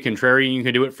want to be a contrarian, you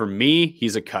can do it. For me,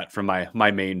 he's a cut from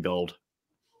my main build.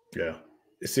 Yeah.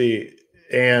 See,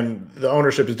 and the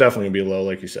ownership is definitely going to be low,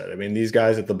 like you said. I mean, these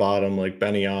guys at the bottom, like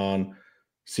Benny On,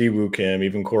 Siwoo Kim,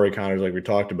 even Corey Connors, like we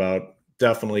talked about,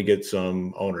 definitely get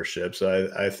some ownership.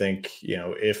 So I think, you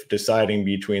know, if deciding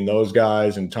between those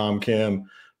guys and Tom Kim,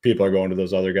 people are going to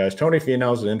those other guys. Tony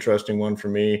Finau is an interesting one for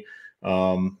me.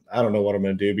 I don't know what I'm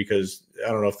going to do because I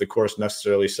don't know if the course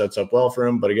necessarily sets up well for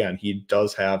him. But again, he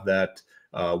does have that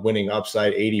winning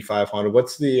upside, 8,500.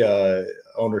 What's the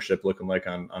ownership looking like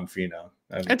on Finau?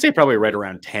 I'd say probably right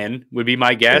around 10 would be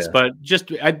my guess, but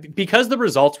just because the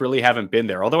results really haven't been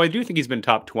there, although I do think he's been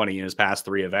top 20 in his past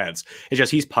 3 events. It's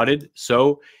just he's putted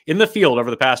so in the field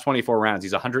over the past 24 rounds.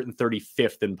 He's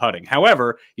 135th in putting.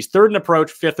 However, he's 3rd in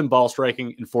approach, 5th in ball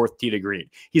striking, and 4th tee to green.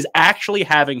 He's actually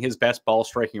having his best ball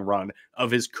striking run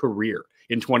of his career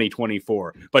in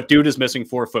 2024. But dude is missing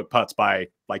 4-foot putts by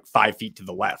like 5 feet to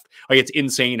the left. Like, it's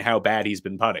insane how bad he's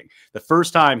been putting. The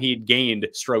first time he'd gained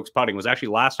strokes putting was actually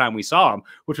last time we saw him,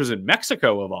 which was in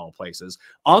Mexico of all places,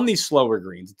 on these slower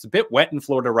greens. It's a bit wet in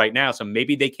Florida right now, so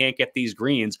maybe they can't get these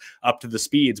greens up to the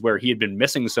speeds where he had been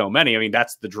missing so many. I mean,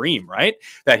 that's the dream, right?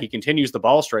 That he continues the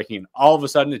ball striking, and all of a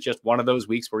sudden it's just one of those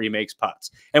weeks where he makes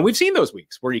putts. And we've seen those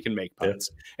weeks where he can make putts.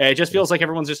 And it just feels like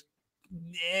everyone's just,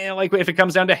 like, if it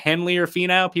comes down to Henley or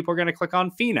Finau, people are going to click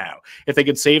on Finau. If they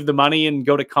could save the money and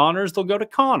go to Connors, they'll go to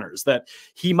Connors. That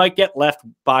he might get left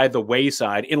by the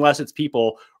wayside unless it's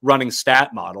people running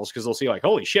stat models, because they'll see like,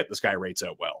 holy shit, this guy rates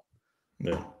out well.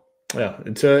 Yeah,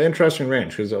 it's an interesting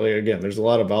range because, like, again, there's a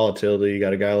lot of volatility. You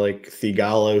got a guy like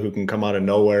Thigala who can come out of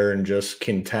nowhere and just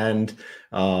contend.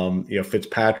 You know,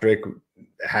 Fitzpatrick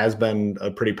has been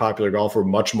a pretty popular golfer,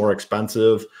 much more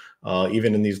expensive.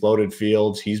 Even in these loaded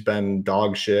fields, he's been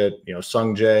dog shit. You know,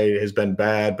 Sung Jae has been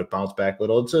bad, but bounced back a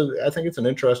little. I think it's an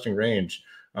interesting range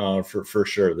for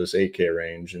sure, this 8K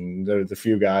range. And there's the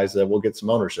few guys that will get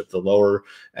some ownership, the lower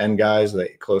end guys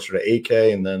that closer to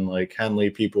 8K, and then like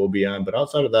Henley, people will be on. But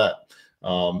outside of that,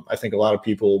 I think a lot of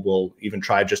people will even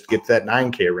try just to get that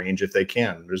 9K range if they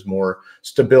can. There's more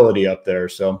stability up there.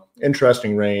 So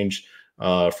interesting range.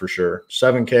 for sure.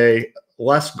 7K,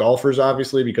 less golfers,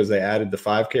 obviously, because they added the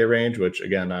 5K range, which,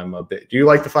 again, I'm a bit – do you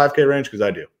like the 5K range? Because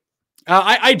I do.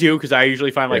 I do, because I usually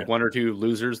find like one or two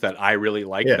losers that I really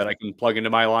like that I can plug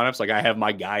into my lineups. Like I have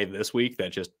my guy this week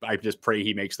that I just pray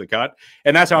he makes the cut,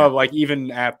 and that's how like even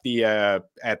at the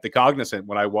Cognizant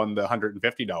when I won the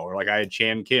 $150, like I had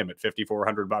Chan Kim at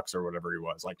 $5,400 or whatever he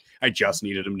was. Like I just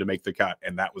needed him to make the cut,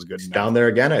 and that was good enough. Down there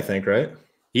again, I think, right?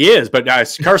 He is, but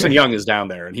Carson Young is down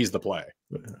there, and he's the play.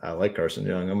 I like Carson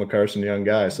Young. I'm a Carson Young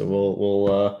guy, so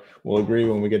we'll agree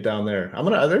when we get down there.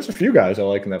 There's a few guys I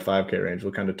like in that 5K range.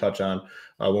 We'll kind of touch on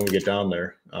when we get down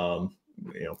there.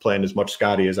 Playing as much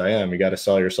Scotty as I am, you got to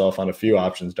sell yourself on a few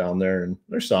options down there, and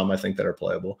there's some I think that are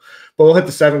playable. But we'll hit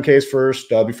the 7Ks first.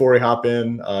 Before we hop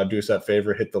in, do us that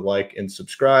favor, hit the like and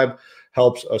subscribe.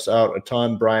 Helps us out a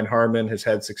ton. Brian Harmon has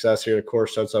had success here. The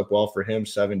course sets up well for him,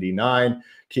 79.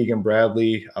 Keegan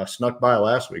Bradley snuck by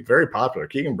last week. Very popular.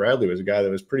 Keegan Bradley was a guy that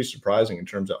was pretty surprising in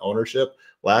terms of ownership.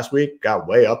 Last week, got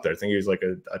way up there. I think he was like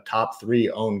a top 3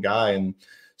 owned guy and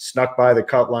snuck by the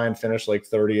cut line, finished like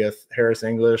 30th. Harris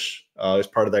English is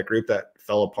part of that group that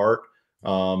fell apart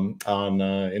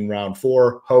in round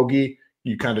 4. Hoagie,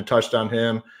 you kind of touched on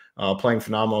him, playing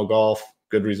phenomenal golf.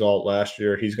 Good result last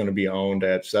year. He's going to be owned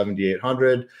at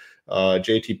 7,800.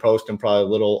 JT Poston probably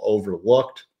a little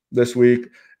overlooked this week.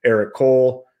 Eric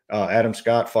Cole, Adam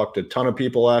Scott fucked a ton of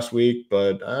people last week,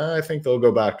 but I think they'll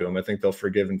go back to him. I think they'll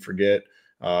forgive and forget.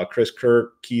 Chris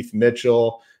Kirk, Keith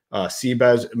Mitchell,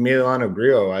 Seabez, Emiliano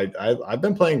Grillo. I've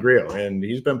been playing Grillo, and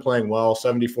he's been playing well.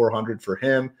 7,400 for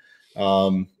him.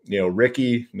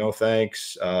 Ricky, no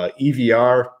thanks.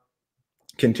 EVR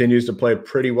continues to play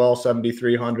pretty well,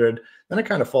 7,300. Then it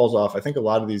kind of falls off. I think a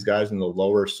lot of these guys in the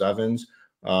lower 7s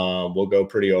will go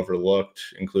pretty overlooked,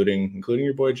 including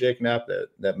your boy Jake Knapp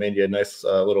that made you a nice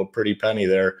little pretty penny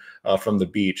there from the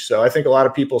beach. So I think a lot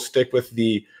of people stick with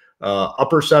the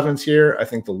upper 7s here. I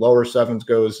think the lower 7s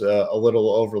goes a little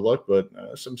overlooked, but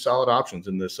some solid options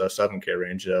in this 7K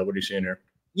range. What are you seeing here?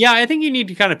 Yeah, I think you need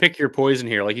to kind of pick your poison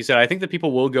here. Like you said, I think that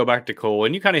people will go back to Cole,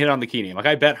 and you kind of hit on the key name. Like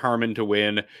I bet Harmon to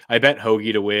win. I bet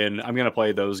Hoagie to win. I'm going to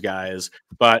play those guys,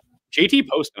 but JT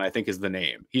Poston, I think, is the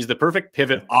name. He's the perfect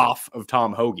pivot off of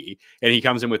Tom Hoagie, and he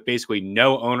comes in with basically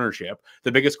no ownership.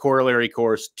 The biggest corollary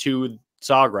course to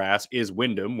Sawgrass is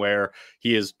Wyndham, where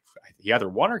he either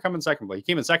won or come in second place. He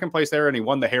came in second place there, and he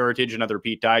won the Heritage, another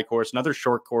Pete Dye course, another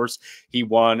short course. He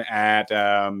won at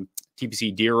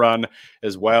TPC Deer Run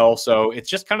as well. So it's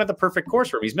just kind of the perfect course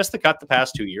for him. He's missed the cut the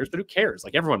past 2 years, but who cares?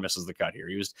 Like everyone misses the cut here.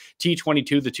 He was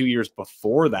T22 the 2 years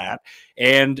before that.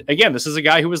 And again, this is a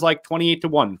guy who was like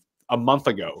 28-1 a month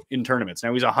ago in tournaments.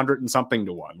 Now he's 100 and something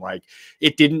to 1. Like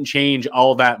it didn't change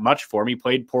all that much for him. He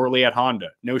played poorly at Honda.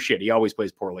 No shit. He always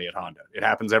plays poorly at Honda. It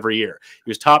happens every year. He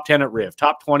was top 10 at Riv,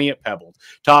 top 20 at Pebble,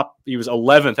 he was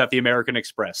 11th at the American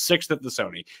Express, 6th at the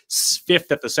Sony, 5th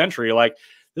at the Century. Like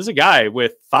this is a guy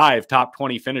with 5 top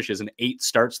 20 finishes and 8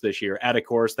 starts this year at a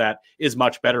course that is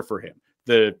much better for him.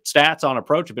 The stats on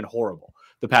approach have been horrible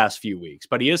the past few weeks,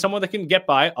 but he is someone that can get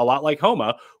by a lot like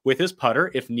Homa with his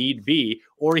putter if need be,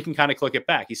 or he can kind of click it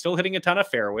back. He's still hitting a ton of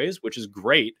fairways, which is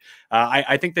great.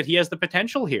 I think that he has the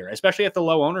potential here, especially at the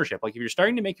low ownership. Like if you're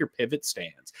starting to make your pivot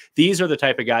stands, these are the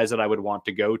type of guys that I would want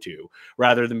to go to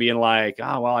rather than being like,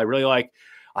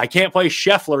 I can't play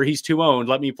Scheffler. He's too owned.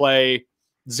 Let me play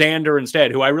Xander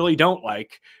instead, who I really don't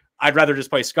like. I'd rather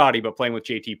just play Scotty, but playing with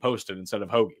JT Poston instead of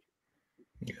Hoagie.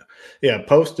 Yeah,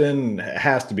 Poston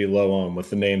has to be low owned with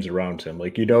the names around him.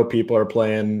 Like, people are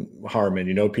playing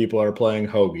Harmon. People are playing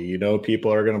Hoagie.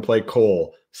 People are going to play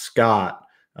Cole, Scott,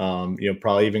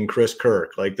 probably even Chris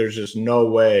Kirk. Like, there's just no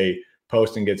way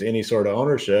Poston gets any sort of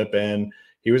ownership. And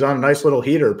he was on a nice little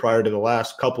heater prior to the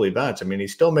last couple events. I mean, he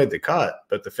still made the cut,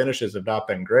 but the finishes have not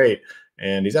been great.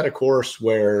 And he's at a course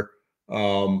where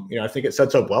I think it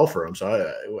sets up well for him.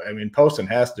 So, I mean, Poston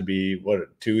has to be,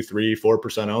 2, 3,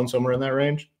 4% owned, somewhere in that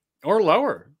range? Or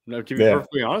lower, to be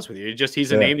perfectly honest with you.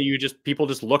 He's a name that people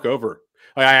just look over.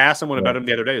 Like, I asked someone about him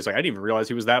the other day. It's like, I didn't even realize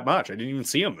he was that much. I didn't even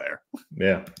see him there.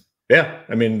 Yeah. Yeah.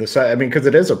 I mean, because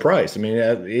it is a price. I mean,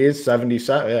 he is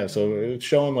 77. Yeah. So it's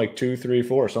showing like 2, 3,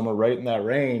 4, somewhere right in that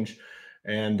range.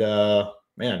 And,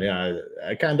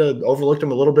 I kind of overlooked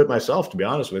him a little bit myself, to be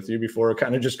honest with you, before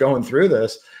kind of just going through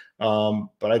this.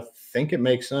 But I think it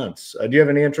makes sense. Do you have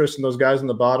any interest in those guys in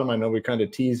the bottom? I know we kind of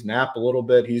teased Knapp a little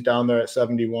bit. He's down there at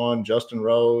 71. Justin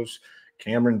Rose,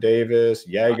 Cameron Davis,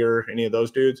 Jaeger, any of those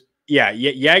dudes? Yeah,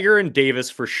 Jaeger and Davis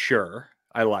for sure.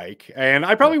 I like, and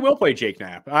I probably will play Jake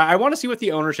Knapp. I want to see what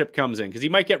the ownership comes in, because he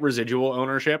might get residual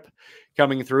ownership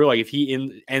coming through. Like if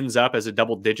he ends up as a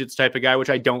double digits type of guy, which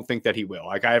I don't think that he will.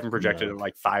 Like I haven't projected at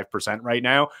like 5% right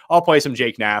now. I'll play some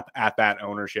Jake Knapp at that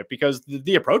ownership, because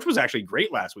the approach was actually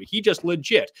great last week. He just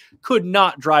legit could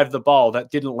not drive the ball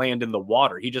that didn't land in the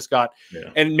water. He just got,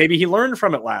 and maybe he learned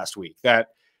from it last week that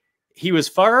he was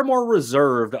far more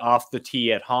reserved off the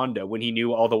tee at Honda when he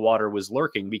knew all the water was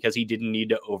lurking, because he didn't need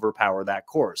to overpower that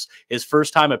course. His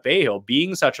first time at Bay Hill,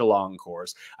 being such a long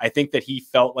course, I think that he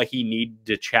felt like he needed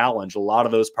to challenge a lot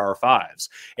of those par fives,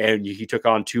 and he took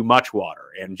on too much water,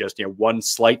 and just, you know, one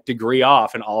slight degree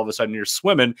off, and all of a sudden you're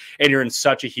swimming and you're in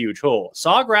such a huge hole.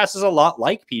 Sawgrass is a lot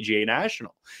like PGA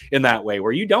National in that way,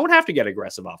 where you don't have to get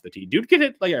aggressive off the tee. Dude can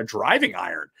hit like a driving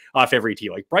iron off every tee,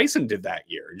 like Bryson did that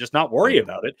year, and just not worry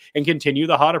about it and continue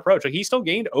the hot approach. Like he still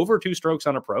gained over 2 strokes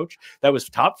on approach. That was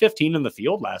top 15 in the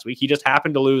field last week. He just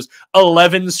happened to lose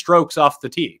 11 strokes off the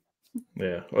tee.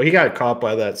 Yeah. Well, he got caught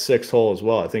by that 6th hole as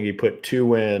well. I think he put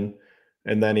 2 in,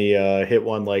 and then he hit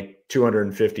one like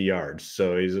 250 yards.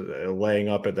 So he's laying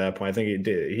up at that point. I think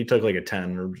he took like a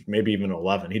 10 or maybe even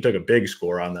 11. He took a big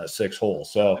score on that 6th hole.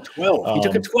 So 12. He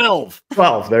took a 12.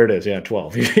 12. There it is. Yeah,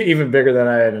 12. Even bigger than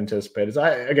I had anticipated. So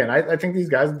I think these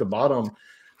guys at the bottom,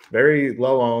 very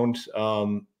low owned.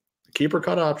 Keeper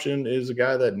cut option is a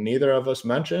guy that neither of us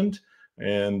mentioned,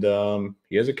 and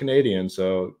he is a Canadian.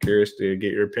 So curious to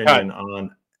get your opinion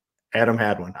on Adam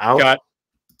Hadwin. Out.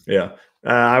 Yeah.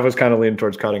 I was kind of leaning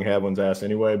towards cutting Hadwin's ass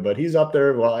anyway, but he's up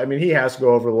there. Well, I mean, he has to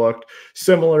go overlooked,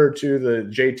 similar to the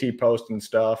JT Poston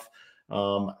stuff.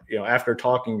 You know, after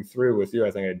talking through with you,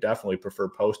 I think I definitely prefer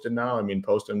Poston now. I mean,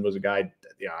 Poston was a guy,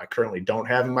 I currently don't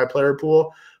have in my player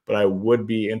pool, but I would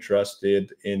be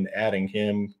interested in adding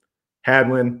him.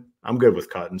 Hadwin, I'm good with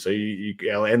cutting. So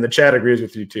and the chat agrees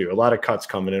with you too. A lot of cuts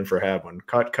coming in for Hadwin.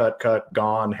 Cut,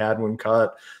 gone. Hadwin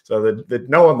cut. So that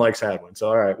no one likes Hadwin. So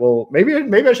all right, well maybe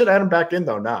I should add him back in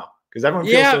though now, because everyone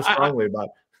feels so strongly about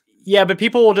it. Yeah, but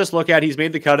people will just look at, he's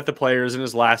made the cut at the Players in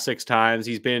his last 6 times.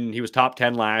 He was top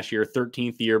 10 last year,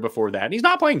 13th year before that. And he's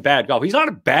not playing bad golf. He's not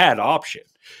a bad option.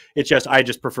 It's just I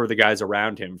just prefer the guys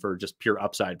around him for just pure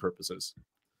upside purposes.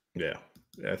 Yeah.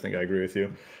 I think I agree with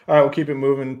you. All right, we'll keep it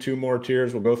moving. 2 more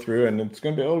tiers we'll go through, and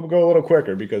it'll go a little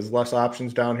quicker because less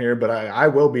options down here, but I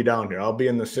will be down here. I'll be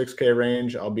in the 6K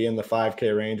range. I'll be in the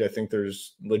 5K range. I think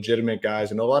there's legitimate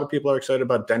guys. I know a lot of people are excited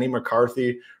about Denny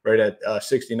McCarthy right at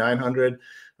 6,900.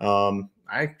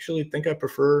 I actually think I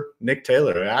prefer Nick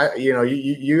Taylor.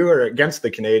 You are against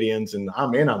the Canadians, and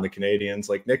I'm in on the Canadians.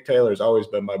 Like Nick Taylor's always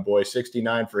been my boy.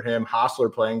 69 for him. Hostler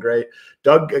playing great.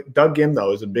 Doug Gim,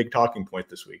 though, is a big talking point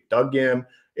this week. Doug Gim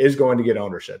is going to get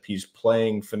ownership. He's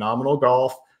playing phenomenal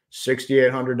golf.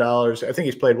 $6,800. I think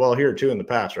he's played well here too in the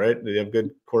past, right? Do you have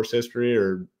good course history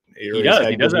or? He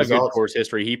does have good course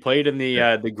history. He played in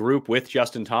the group with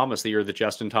Justin Thomas the year that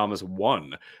Justin Thomas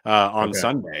won on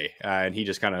Sunday, and he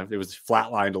just it was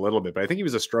flatlined a little bit. But I think he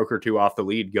was a stroke or 2 off the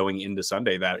lead going into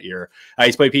Sunday that year.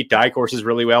 He's played Pete Dye courses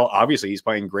really well. Obviously, he's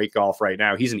playing great golf right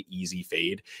now. He's an easy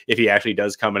fade if he actually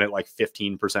does come in at like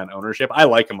 15% ownership. I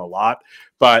like him a lot,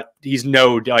 but he's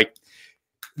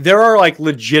there are like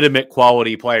legitimate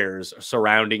quality players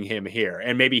surrounding him here.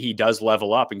 And maybe he does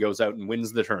level up and goes out and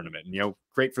wins the tournament. And,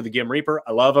 great for the Gim Reaper.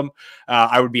 I love him.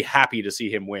 I would be happy to see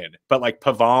him win. But like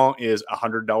Pavon is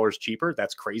 $100 cheaper.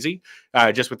 That's crazy.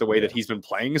 Just with the way that he's been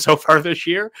playing so far this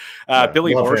year.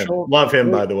 Billy Horschel. Love him,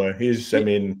 by the way. He's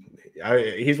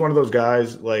one of those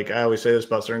guys, like I always say this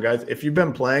about certain guys. If you've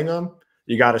been playing him,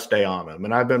 you got to stay on him.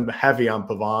 And I've been heavy on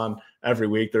Pavon every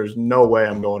week. There's no way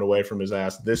I'm going away from his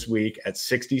ass this week at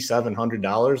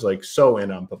 $6,700. Like so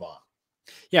in on Pavon.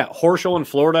 Yeah, Horschel in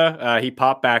Florida, he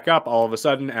popped back up all of a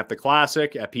sudden at the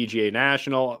Classic, at PGA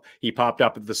National. He popped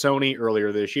up at the Sony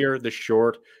earlier this year. The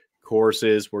short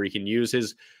courses where he can use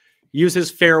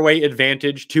his fairway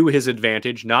advantage to his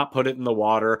advantage, not put it in the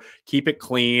water, keep it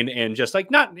clean, and just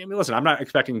listen, I'm not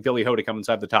expecting Billy Ho to come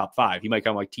inside the top 5. He might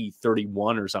come like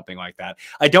T31 or something like that.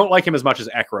 I don't like him as much as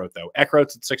Eckroat, though.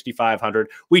 Eckroat's at 6,500.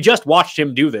 We just watched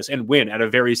him do this and win at a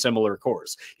very similar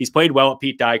course. He's played well at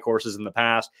Pete Dye courses in the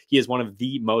past. He is one of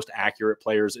the most accurate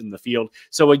players in the field.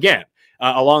 So again,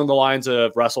 along the lines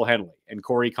of Russell Henley and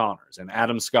Corey Connors and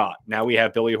Adam Scott, now we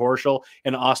have Billy Horschel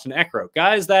and Austin Eckroat,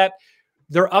 guys that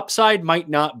their upside might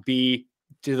not be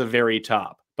to the very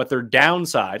top, But their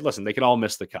downside, listen, they can all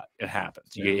miss the cut. It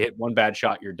happens. You hit one bad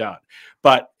shot, you're done.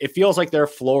 But it feels like their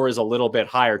floor is a little bit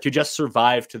higher to just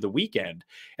survive to the weekend.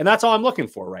 And that's all I'm looking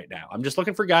for right now. I'm just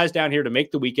looking for guys down here to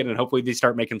make the weekend, and hopefully they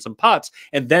start making some putts,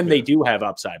 and then they do have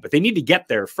upside. But they need to get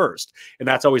there first. And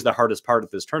that's always the hardest part of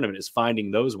this tournament, is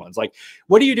finding those ones. Like,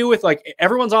 what do you do with, like,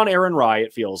 everyone's on Aaron Rye,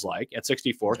 it feels like, at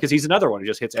 64, because he's another one who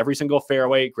just hits every single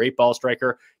fairway, great ball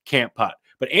striker, can't putt.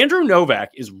 But Andrew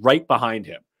Novak is right behind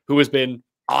him, who has been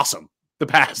awesome the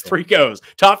past 3 goes,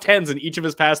 top 10s in each of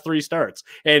his past 3 starts.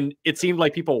 And it seemed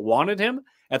like people wanted him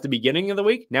at the beginning of the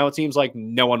week. Now it seems like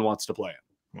no one wants to play him.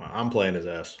 Well, I'm playing his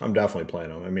ass. I'm definitely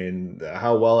playing him. I mean,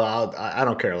 how well I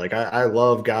don't care. Like, I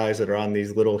love guys that are on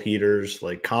these little heaters.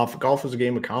 Like, golf is a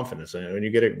game of confidence, and when you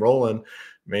get it rolling,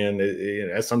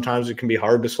 man, sometimes it can be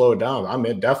hard to slow it down. I'm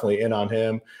definitely in on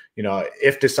him. You know,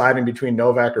 if deciding between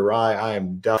Novak or Rye, I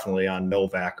am definitely on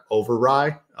Novak over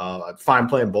Rye. Fine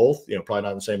playing both. You know, probably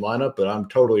not in the same lineup, but I'm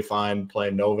totally fine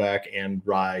playing Novak and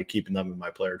Rye, keeping them in my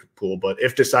player pool. But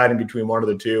if deciding between one of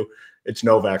the two, it's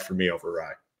Novak for me over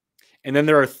Rye. And then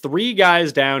there are 3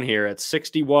 guys down here at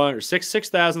 61 or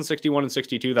 6,000, 61, and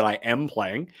 62 that I am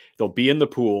playing. They'll be in the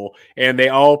pool, and they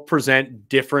all present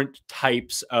different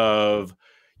types of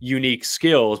unique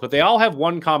skills, but they all have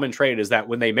one common trait, is that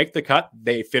when they make the cut,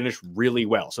 they finish really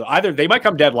well. So either they might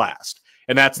come dead last,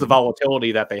 and that's the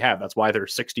volatility that they have. That's why they're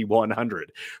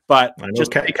 6,100. But I know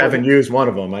Kevin Yu is one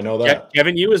of them. I know that.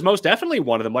 Kevin Yu is most definitely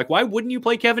one of them. Like, why wouldn't you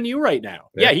play Kevin Yu right now?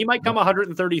 Yeah, he might come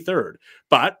 133rd.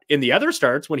 But in the other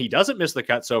starts, when he doesn't miss the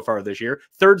cut so far this year,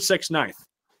 3rd, 6th,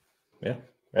 9th.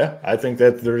 Yeah, I think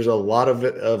that there's a lot of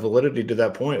validity to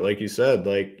that point. Like you said,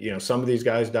 like, you know, some of these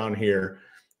guys down here,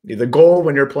 the goal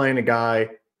when you're playing a guy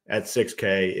at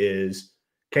 6K is,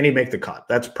 can he make the cut?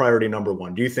 That's priority number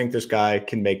 1. Do you think this guy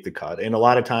can make the cut? And a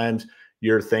lot of times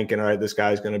you're thinking, all right, this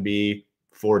guy's going to be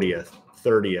 40th,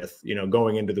 30th, you know,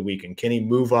 going into the weekend. Can he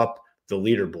move up the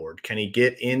leaderboard? Can he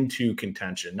get into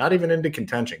contention? Not even into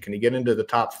contention. Can he get into the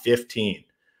top 15?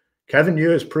 Kevin Yu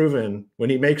has proven when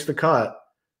he makes the cut,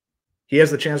 he has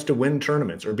the chance to win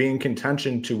tournaments or be in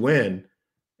contention to win.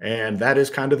 And that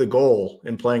is kind of the goal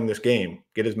in playing this game.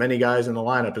 Get as many guys in the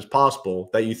lineup as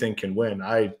possible that you think can win.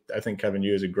 I think Kevin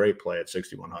Yu is a great play at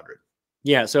 6,100.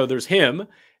 Yeah, so there's him.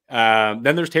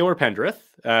 Then there's Taylor Pendrith,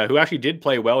 who actually did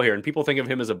play well here. And people think of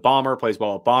him as a bomber, plays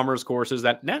well at bombers courses.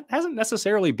 That hasn't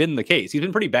necessarily been the case. He's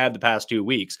been pretty bad the past 2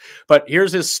 weeks. But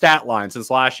here's his stat line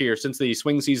since last year, since the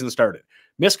swing season started.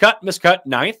 Miscut,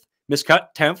 9th, miscut,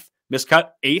 10th, miscut,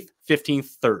 8th,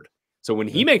 15th, 3rd. So when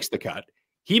he makes the cut,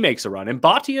 he makes a run. And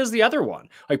Bhatia is the other one.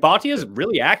 Like, Bhatia is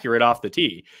really accurate off the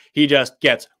tee. He just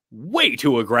gets way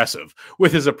too aggressive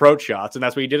with his approach shots. And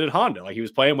that's what he did at Honda. Like, he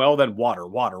was playing well, then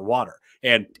water.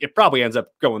 And it probably ends up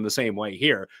going the same way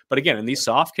here. But again, in these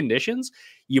soft conditions,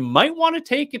 you might want to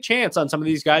take a chance on some of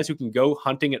these guys who can go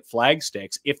hunting at flag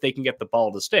sticks if they can get the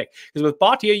ball to stick. Because with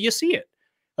Bhatia, you see it.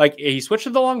 Like, he switched to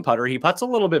the long putter. He putts a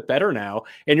little bit better now.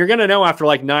 And you're going to know after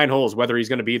like 9 holes whether he's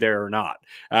going to be there or not.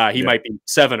 He might be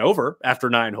 7 over after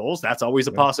 9 holes. That's always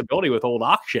a possibility with old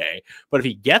Akshay. But if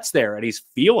he gets there and he's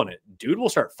feeling it, dude will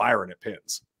start firing at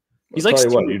pins. He's like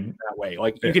that way.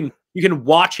 Like, you can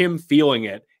watch him feeling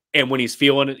it. And when he's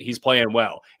feeling it, he's playing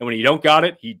well. And when he don't got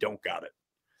it, he don't got it.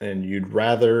 And you'd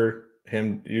rather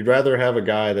have a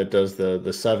guy that does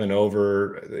the 7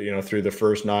 over, you know, through the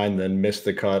first 9 than miss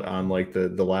the cut on like the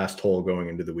last hole going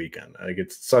into the weekend. Like,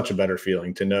 it's such a better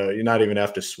feeling to know you not even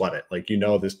have to sweat it. Like, you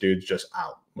know, this dude's just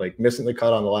out. Like, missing the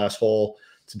cut on the last hole,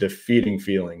 it's a defeating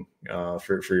feeling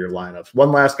for your lineups.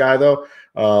 One last guy though,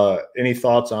 any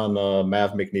thoughts on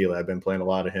Mav McNeely? I've been playing a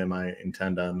lot of him. I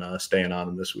intend on staying on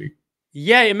him this week.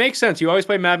 Yeah, it makes sense. You always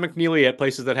play Matt McNeely at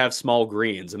places that have small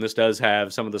greens, and this does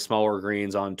have some of the smaller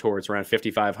greens on tour. It's around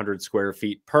 5,500 square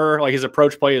feet per. Like, his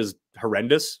approach play is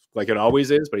horrendous, like it always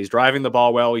is, but he's driving the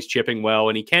ball well, he's chipping well,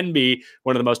 and he can be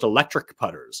one of the most electric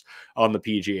putters on the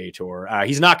PGA Tour.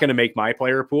 He's not going to make my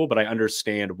player pool, but I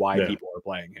understand why people are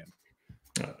playing him.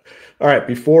 All right,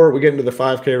 before we get into the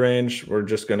 5K range, we're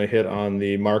just going to hit on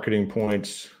the marketing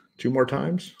points 2 more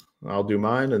times. I'll do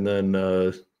mine, and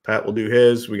then Pat will do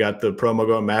his. We got the promo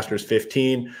going, Masters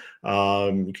 15.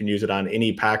 You can use it on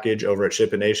any package over at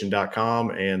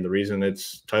SHIPIT.com. And the reason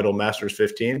it's titled Masters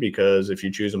 15, because if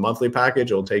you choose a monthly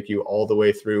package, it'll take you all the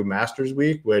way through Masters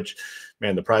Week, which,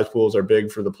 man, the prize pools are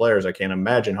big for the players. I can't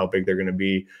imagine how big they're going to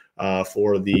be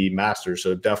for the Masters.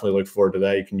 So definitely look forward to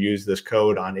that. You can use this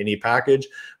code on any package.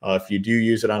 If you do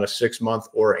use it on a 6-month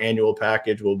or annual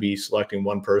package, we'll be selecting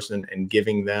one person and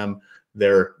giving them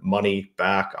their money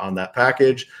back on that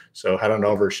package. So head on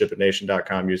over to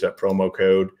SHIPITNation.com, use that promo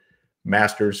code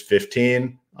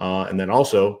Masters15. And then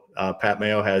also Pat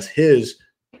Mayo has his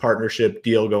partnership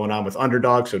deal going on with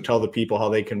Underdog. So tell the people how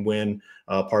they can win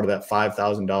part of that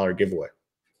 $5,000 giveaway.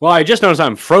 Well, I just noticed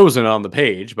I'm frozen on the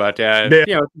page, but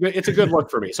it's a good look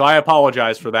for me. So I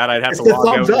apologize for that. I'd have to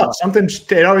log thumbs out. Up. Something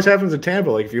it always happens at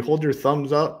Tambo. Like if you hold your thumb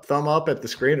up at the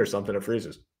screen or something, it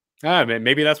freezes.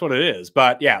 Maybe that's what it is.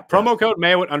 But yeah, promo code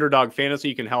Mayo at Underdog Fantasy.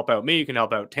 You can help out me. You can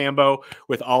help out Tambo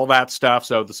with all that stuff.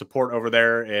 So the support over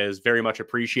there is very much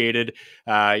appreciated.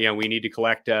 We need to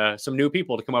collect some new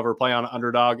people to come over and play on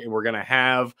Underdog, and we're going to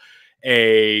have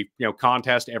a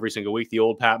contest every single week. The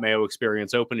old Pat Mayo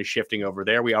Experience Open is shifting over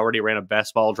there. We already ran a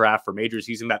best ball draft for major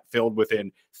season that filled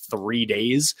within 3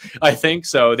 days, I think.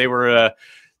 So they were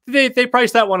they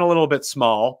priced that one a little bit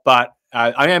small, but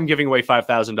I am giving away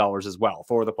 $5,000 as well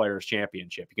for the Players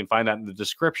Championship. You can find that in the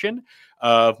description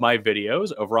of my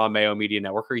videos over on Mayo Media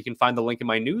Network, or you can find the link in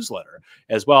my newsletter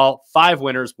as well. 5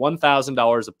 winners,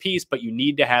 $1,000 a piece, but you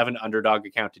need to have an Underdog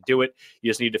account to do it. You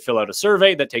just need to fill out a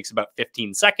survey that takes about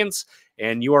 15 seconds,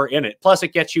 and you are in it. Plus,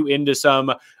 it gets you into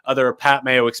some other Pat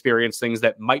Mayo Experience things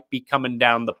that might be coming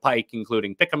down the pike,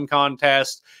 including pick'em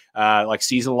contests, like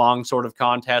season-long sort of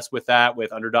contests with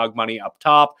Underdog money up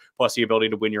top, plus the ability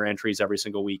to win your entries every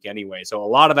single week anyway. So a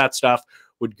lot of that stuff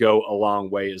would go a long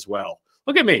way as well.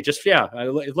 Look at me.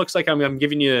 It looks like I'm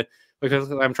giving you, like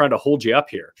I'm trying to hold you up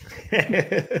here.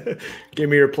 Give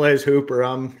me your plays, Hoop, or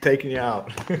I'm taking you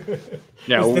out.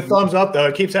 Yeah, the thumbs up, though.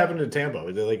 It keeps happening to Tambo.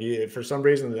 Like for some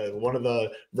reason, one of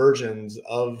the versions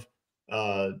of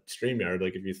StreamYard,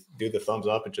 like if you do the thumbs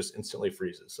up, it just instantly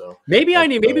freezes. So maybe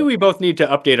we both need to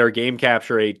update our game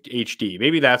capture HD.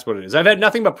 Maybe that's what it is. I've had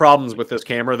nothing but problems with this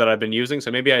camera that I've been using,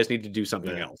 so maybe I just need to do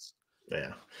something else.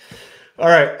 Yeah. All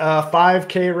right,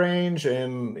 5K range,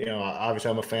 and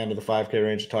obviously I'm a fan of the 5K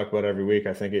range to talk about every week.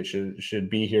 I think it should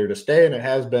be here to stay, and it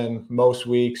has been most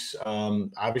weeks.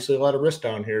 Obviously a lot of risk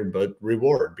down here, but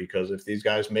reward, because if these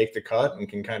guys make the cut and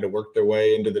can kind of work their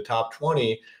way into the top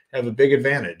 20, have a big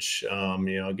advantage.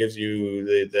 It gives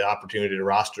you the opportunity to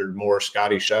roster more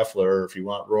Scotty Scheffler if you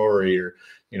want Rory, or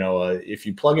if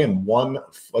you plug in one,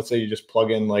 let's say you just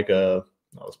plug in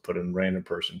let's put in random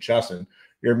person, Chesson,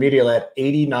 you're immediately at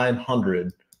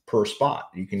 8,900 per spot.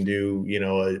 You can do,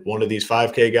 one of these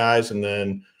 5K guys, and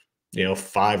then,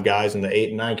 5 guys in the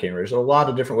 8 and 9K range. There's a lot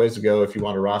of different ways to go if you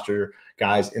want to roster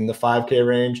guys in the 5K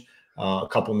range. A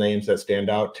couple names that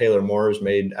stand out. Taylor Moore's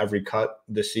made every cut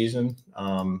this season.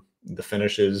 The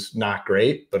finish is not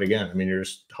great, but again, you're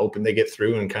just hoping they get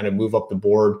through and kind of move up the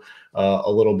board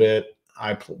a little bit.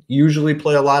 I usually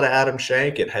play a lot of Adam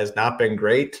Schenk. It has not been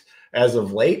great as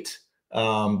of late,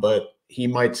 but he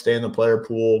might stay in the player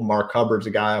pool. Mark Hubbard's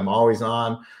a guy I'm always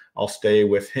on. I'll stay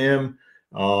with him.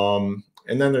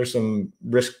 And then there's some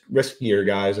riskier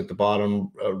guys at the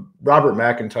bottom. Robert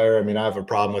McIntyre, I have a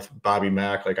problem with Bobby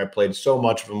Mack. Like, I played so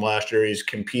much of him last year. He's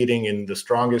competing in the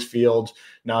strongest fields.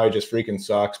 Now he just freaking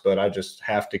sucks, but I just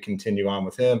have to continue on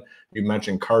with him. You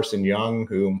mentioned Carson Young,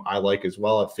 whom I like as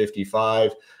well at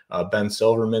 55. Ben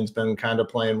Silverman's been kind of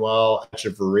playing well.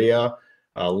 Echeverria,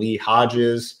 Lee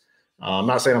Hodges. I'm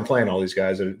not saying I'm playing all these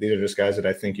guys. These are just guys that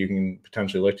I think you can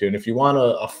potentially look to. And if you want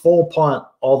a full punt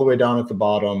all the way down at the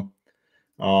bottom,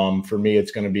 for me,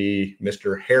 it's going to be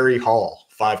Mr. Harry Hall,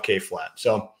 5K flat.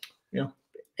 So,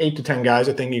 8 to 10 guys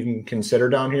I think you can consider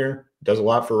down here. Does a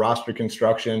lot for roster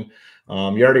construction. You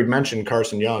already mentioned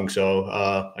Carson Young, so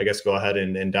I guess go ahead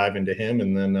and dive into him,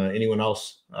 and then anyone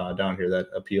else down here that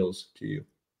appeals to you.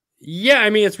 Yeah,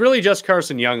 it's really just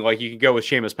Carson Young. Like, you could go with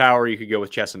Seamus Power, you could go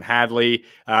with Chesson Hadley.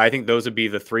 I think those would be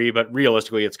the 3, but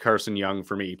realistically, it's Carson Young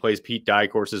for me. He plays Pete Dye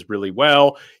courses really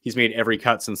well. He's made every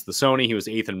cut since the Sony. He was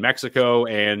 8th in Mexico,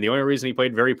 and the only reason he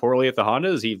played very poorly at the Honda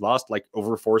is he lost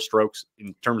over 4 strokes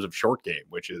in terms of short game,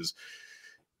 which is,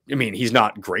 he's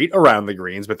not great around the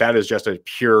greens, but that is just a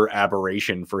pure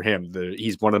aberration for him.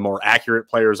 He's one of the more accurate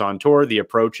players on tour. The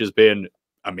approach has been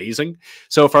amazing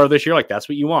so far this year. Like, that's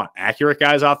what you want. Accurate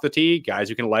guys off the tee, guys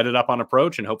who can light it up on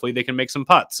approach, and hopefully they can make some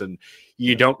putts. And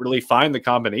you don't really find the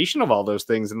combination of all those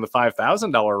things in the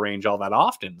 $5,000 range all that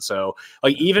often. So,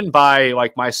 even by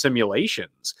my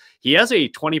simulations, he has a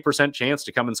 20% chance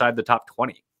to come inside the top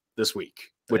 20 this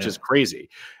week, which is crazy.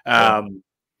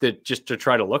 Just to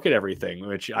try to look at everything,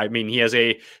 which he has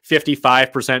a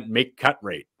 55% make cut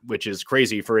rate, which is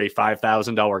crazy for a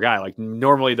 $5,000 guy. Like,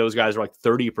 normally those guys are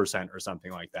 30% or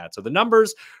something like that. So the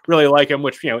numbers really like him,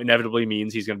 which inevitably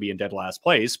means he's going to be in dead last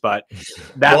place. But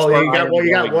that's you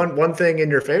got one thing in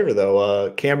your favor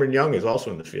though. Cameron Young is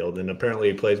also in the field, and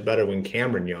apparently he plays better when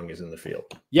Cameron Young is in the field.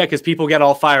 Yeah, because people get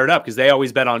all fired up because they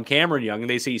always bet on Cameron Young, and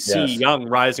they see Young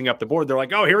rising up the board. They're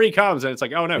like, "Oh, here he comes!" And it's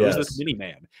like, "Oh no, who's this mini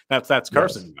man?" That's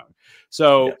Carson Young.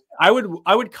 So I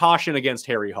would caution against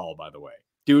Harry Hall, by the way.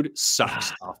 Dude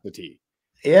sucks off the tee.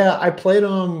 Yeah, I played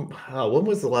him. When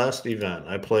was the last event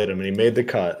I played him, and he made the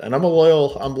cut? And I'm loyal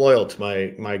to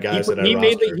my guys that I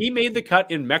rostered. He made the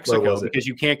cut in Mexico because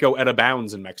you can't go out of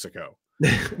bounds in Mexico.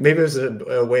 Maybe it was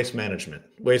a waste management.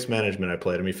 Waste management. I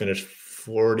played him. He finished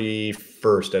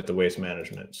 41st at the waste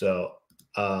management. So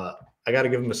I got to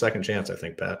give him a second chance, I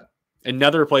think, Pat.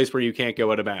 Another place where you can't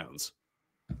go out of bounds.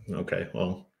 Okay,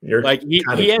 well, you're like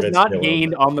he has not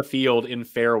gained on the field in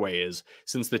fairways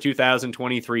since the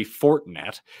 2023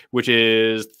 Fortinet, which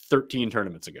is 13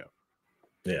 tournaments ago.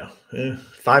 Yeah,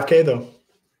 5K though.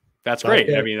 That's 5K.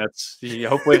 Great. I mean, that's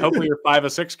hopefully your 5 or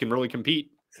 6 can really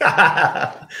compete.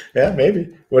 Yeah,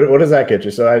 maybe. What does that get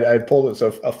you? So I pulled it. So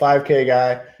a 5K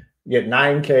guy, you get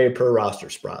 9K per roster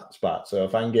spot. So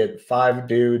if I can get 5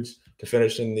 dudes to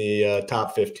finish in the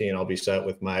top 15, I'll be set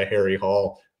with my Harry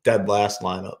Hall dead last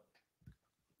lineup.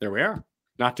 There we are.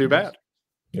 Not too bad.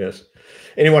 Yes.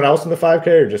 Anyone else in the 5K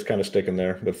or just kind of sticking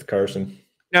there with Carson?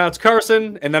 No, it's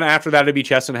Carson. And then after that, it'd be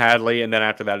Chesson Hadley. And then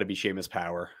after that, it'd be Seamus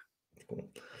Power. Cool.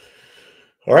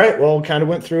 All right. Well, kind of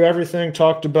went through everything,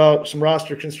 talked about some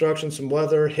roster construction, some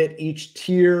weather, hit each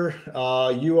tier.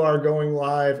 You are going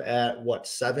live at what,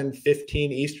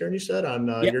 7:15 Eastern, you said, on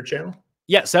your channel?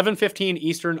 Yeah, 7:15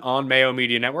 Eastern on Mayo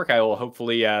Media Network. I will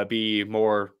hopefully be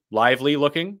more lively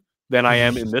looking than I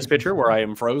am in this picture where I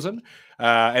am frozen.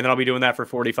 And then I'll be doing that for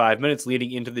 45 minutes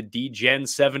leading into the DGen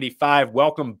 75.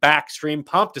 Welcome back, stream.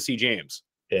 Pumped to see James.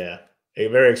 Yeah,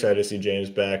 very excited to see James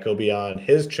back. He'll be on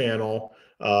his channel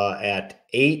at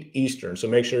 8 Eastern. So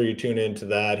make sure you tune into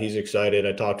that. He's excited.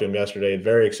 I talked to him yesterday.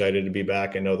 Very excited to be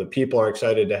back. I know the people are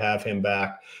excited to have him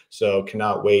back. So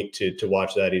cannot wait to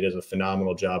watch that. He does a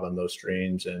phenomenal job on those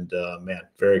streams. And man,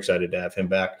 very excited to have him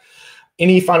back.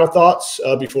 Any final thoughts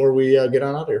before we get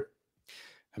on out here?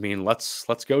 I mean, let's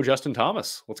go Justin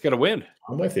Thomas. Let's get a win.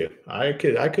 I'm with you. I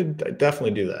could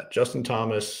definitely do that. Justin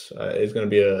Thomas is going to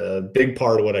be a big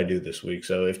part of what I do this week.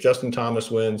 So if Justin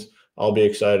Thomas wins, I'll be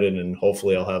excited, and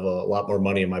hopefully I'll have a lot more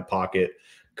money in my pocket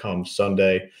come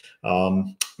Sunday.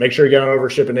 Make sure you get on over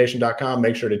to SHIPITNation.com.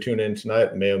 Make sure to tune in tonight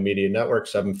at Mayo Media Network,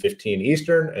 7:15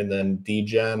 Eastern, and then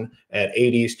DGen at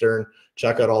 8 Eastern.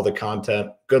 Check out all the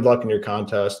content. Good luck in your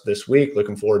contest this week.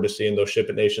 Looking forward to seeing those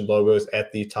SHIPIT Nation logos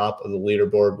at the top of the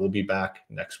leaderboard. We'll be back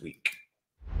next week.